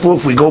 So therefore,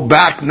 if we go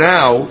back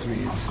now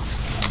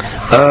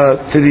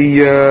to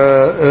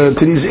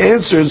these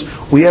answers,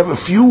 we have a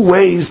few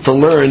ways to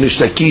learn the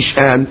Shtakish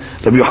and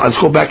Rabbi Yochanan. Let's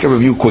go back and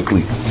review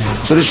quickly.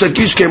 So the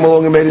Shtakish came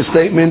along and made a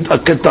statement: a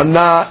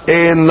ketana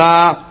en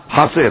la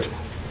haser.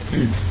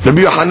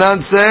 Rabbi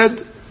Yochanan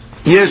said,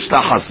 yesh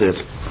la haser.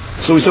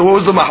 So we said, what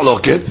was the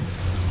mahloket?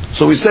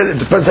 So we said, it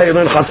depends how you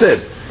learn haser.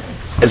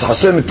 Is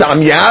haser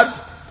mit'am yad,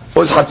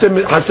 or is haser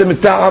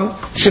mit'am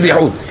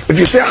shilihut? If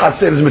you say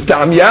haser is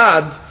mit'am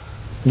yad,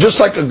 just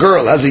like a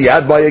girl has a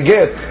yad by a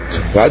get,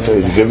 right? So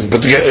you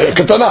put a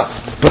ketana,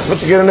 put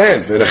the get in the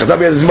hand. The chadab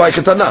yad is by a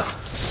ketana.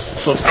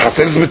 So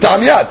haser is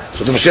mit'am yad.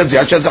 So the mashed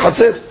yad has a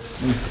haser.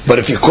 But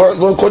if you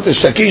don't quote the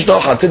shakish, no,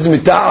 haser is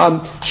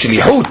mit'am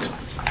shilihut.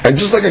 And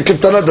just like a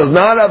ketana does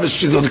not have a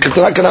shidduch, the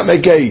ketana cannot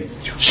make a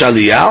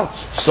shaliyah,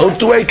 so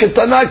too a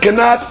ketana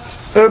cannot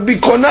be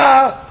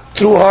konah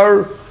through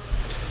her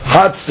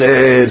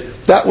hatzer.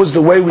 That was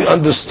the way we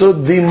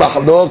understood the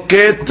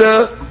mahloket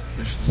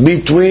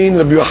between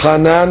Rabbi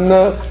Yochanan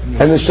and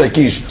the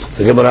Shakish.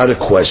 The Gemara had a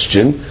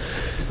question.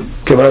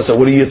 Gemara said,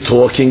 what are you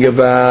talking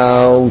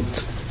about?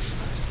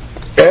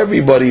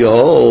 Everybody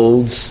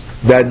holds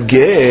that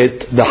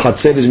get, the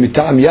hatzer is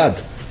mitam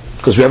yad.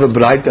 Because we have a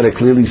bright that it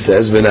clearly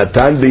says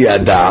v'natan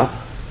biyada,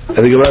 and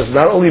the Gemara says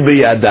not only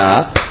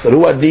biyada, but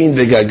hu adin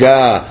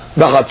begaga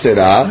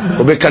b'chatzera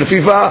or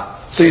bekalfifa.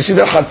 So you see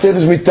that chatzer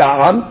is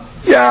mitam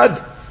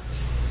yad.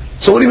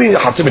 So what do you mean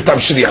chatzer mitam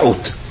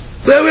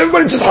shlichut?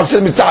 Everybody says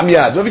chatzer mitam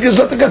yad. Maybe it's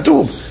not the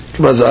katuv.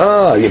 Gemara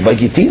says by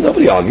gitin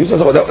nobody argues.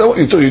 That's what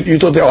you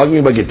thought they were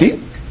arguing by gitin.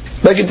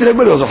 By gitin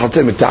everybody knows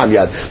chatzer mitam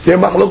yad. Their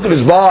machloket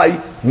is by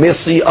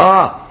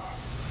Metzia,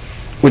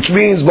 which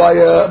means by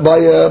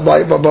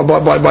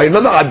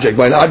another object,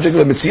 by an object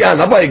of the Metzia,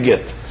 not by a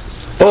get.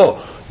 Oh,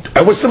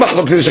 and what's the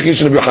machlok to the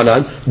Shakish and Rabbi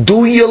Yochanan?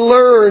 Do you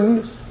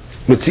learn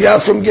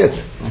Metzia from get?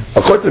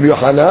 According to Rabbi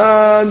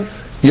Yochanan,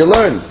 you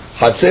learn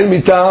Hatzer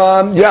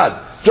mitam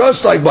yad.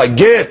 Just like by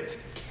get,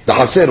 the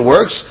Hatzer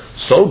works,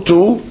 so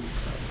too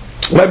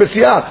by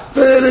Metzia.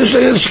 The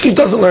Shakish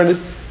doesn't learn it.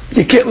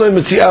 You can't learn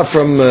Metzia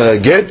from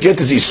get. Get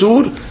is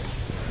Isur.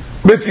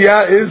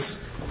 Metzia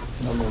is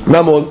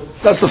Mamon.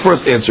 That's the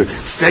first answer.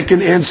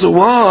 Second answer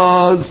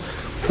was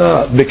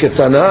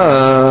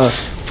beketana,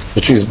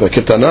 which means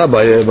beketana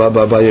by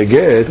a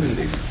get.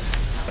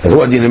 And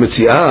what din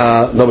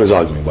Metzia? Nobody's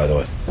arguing, by the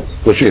way.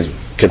 Which means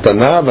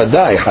ketana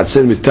vaday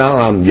hatzer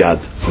mitam yad.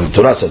 The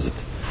Torah says it.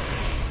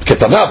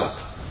 Ketana,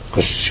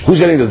 because who's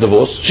getting the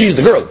divorce? She's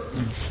the girl.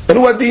 And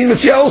who had the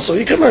Metzia also?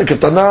 You can learn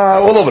Katana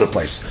all over the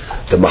place.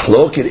 The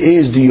Mahloket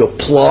is, do you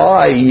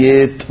apply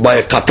it by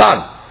a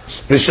Katan?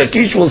 The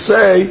Shakish will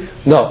say,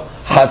 no,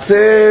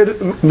 Hatzer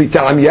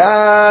mita'am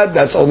yad,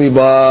 that's only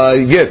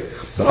by get.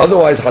 But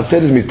otherwise,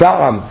 Hatzer is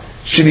mita'am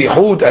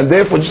shilihut, and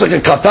therefore, just like a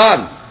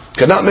Katan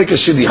cannot make a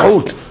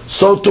shilihut,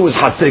 so too is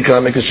Hatzer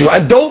cannot make a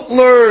shilihut. And don't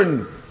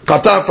learn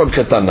Katan from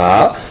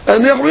Katana,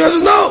 and therefore he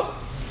says, no,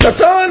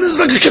 Katan is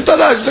like a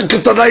Katana, it's like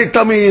Katana, you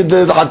tell me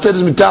the Hatzer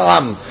is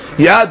mita'am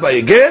yad by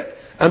a get,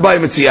 and by a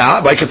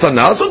Metzia, by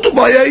Katana, so too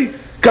by a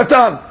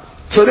Katan.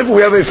 So therefore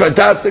we have a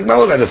fantastic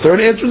malach. And the third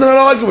answer, they're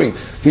not arguing.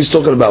 He's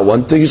talking about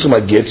one thing, he's talking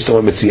about get, he's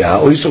talking about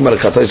Metzia, or he's talking about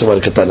a Katan, he's talking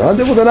about a Katana, and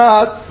therefore they're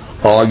not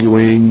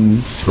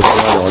arguing.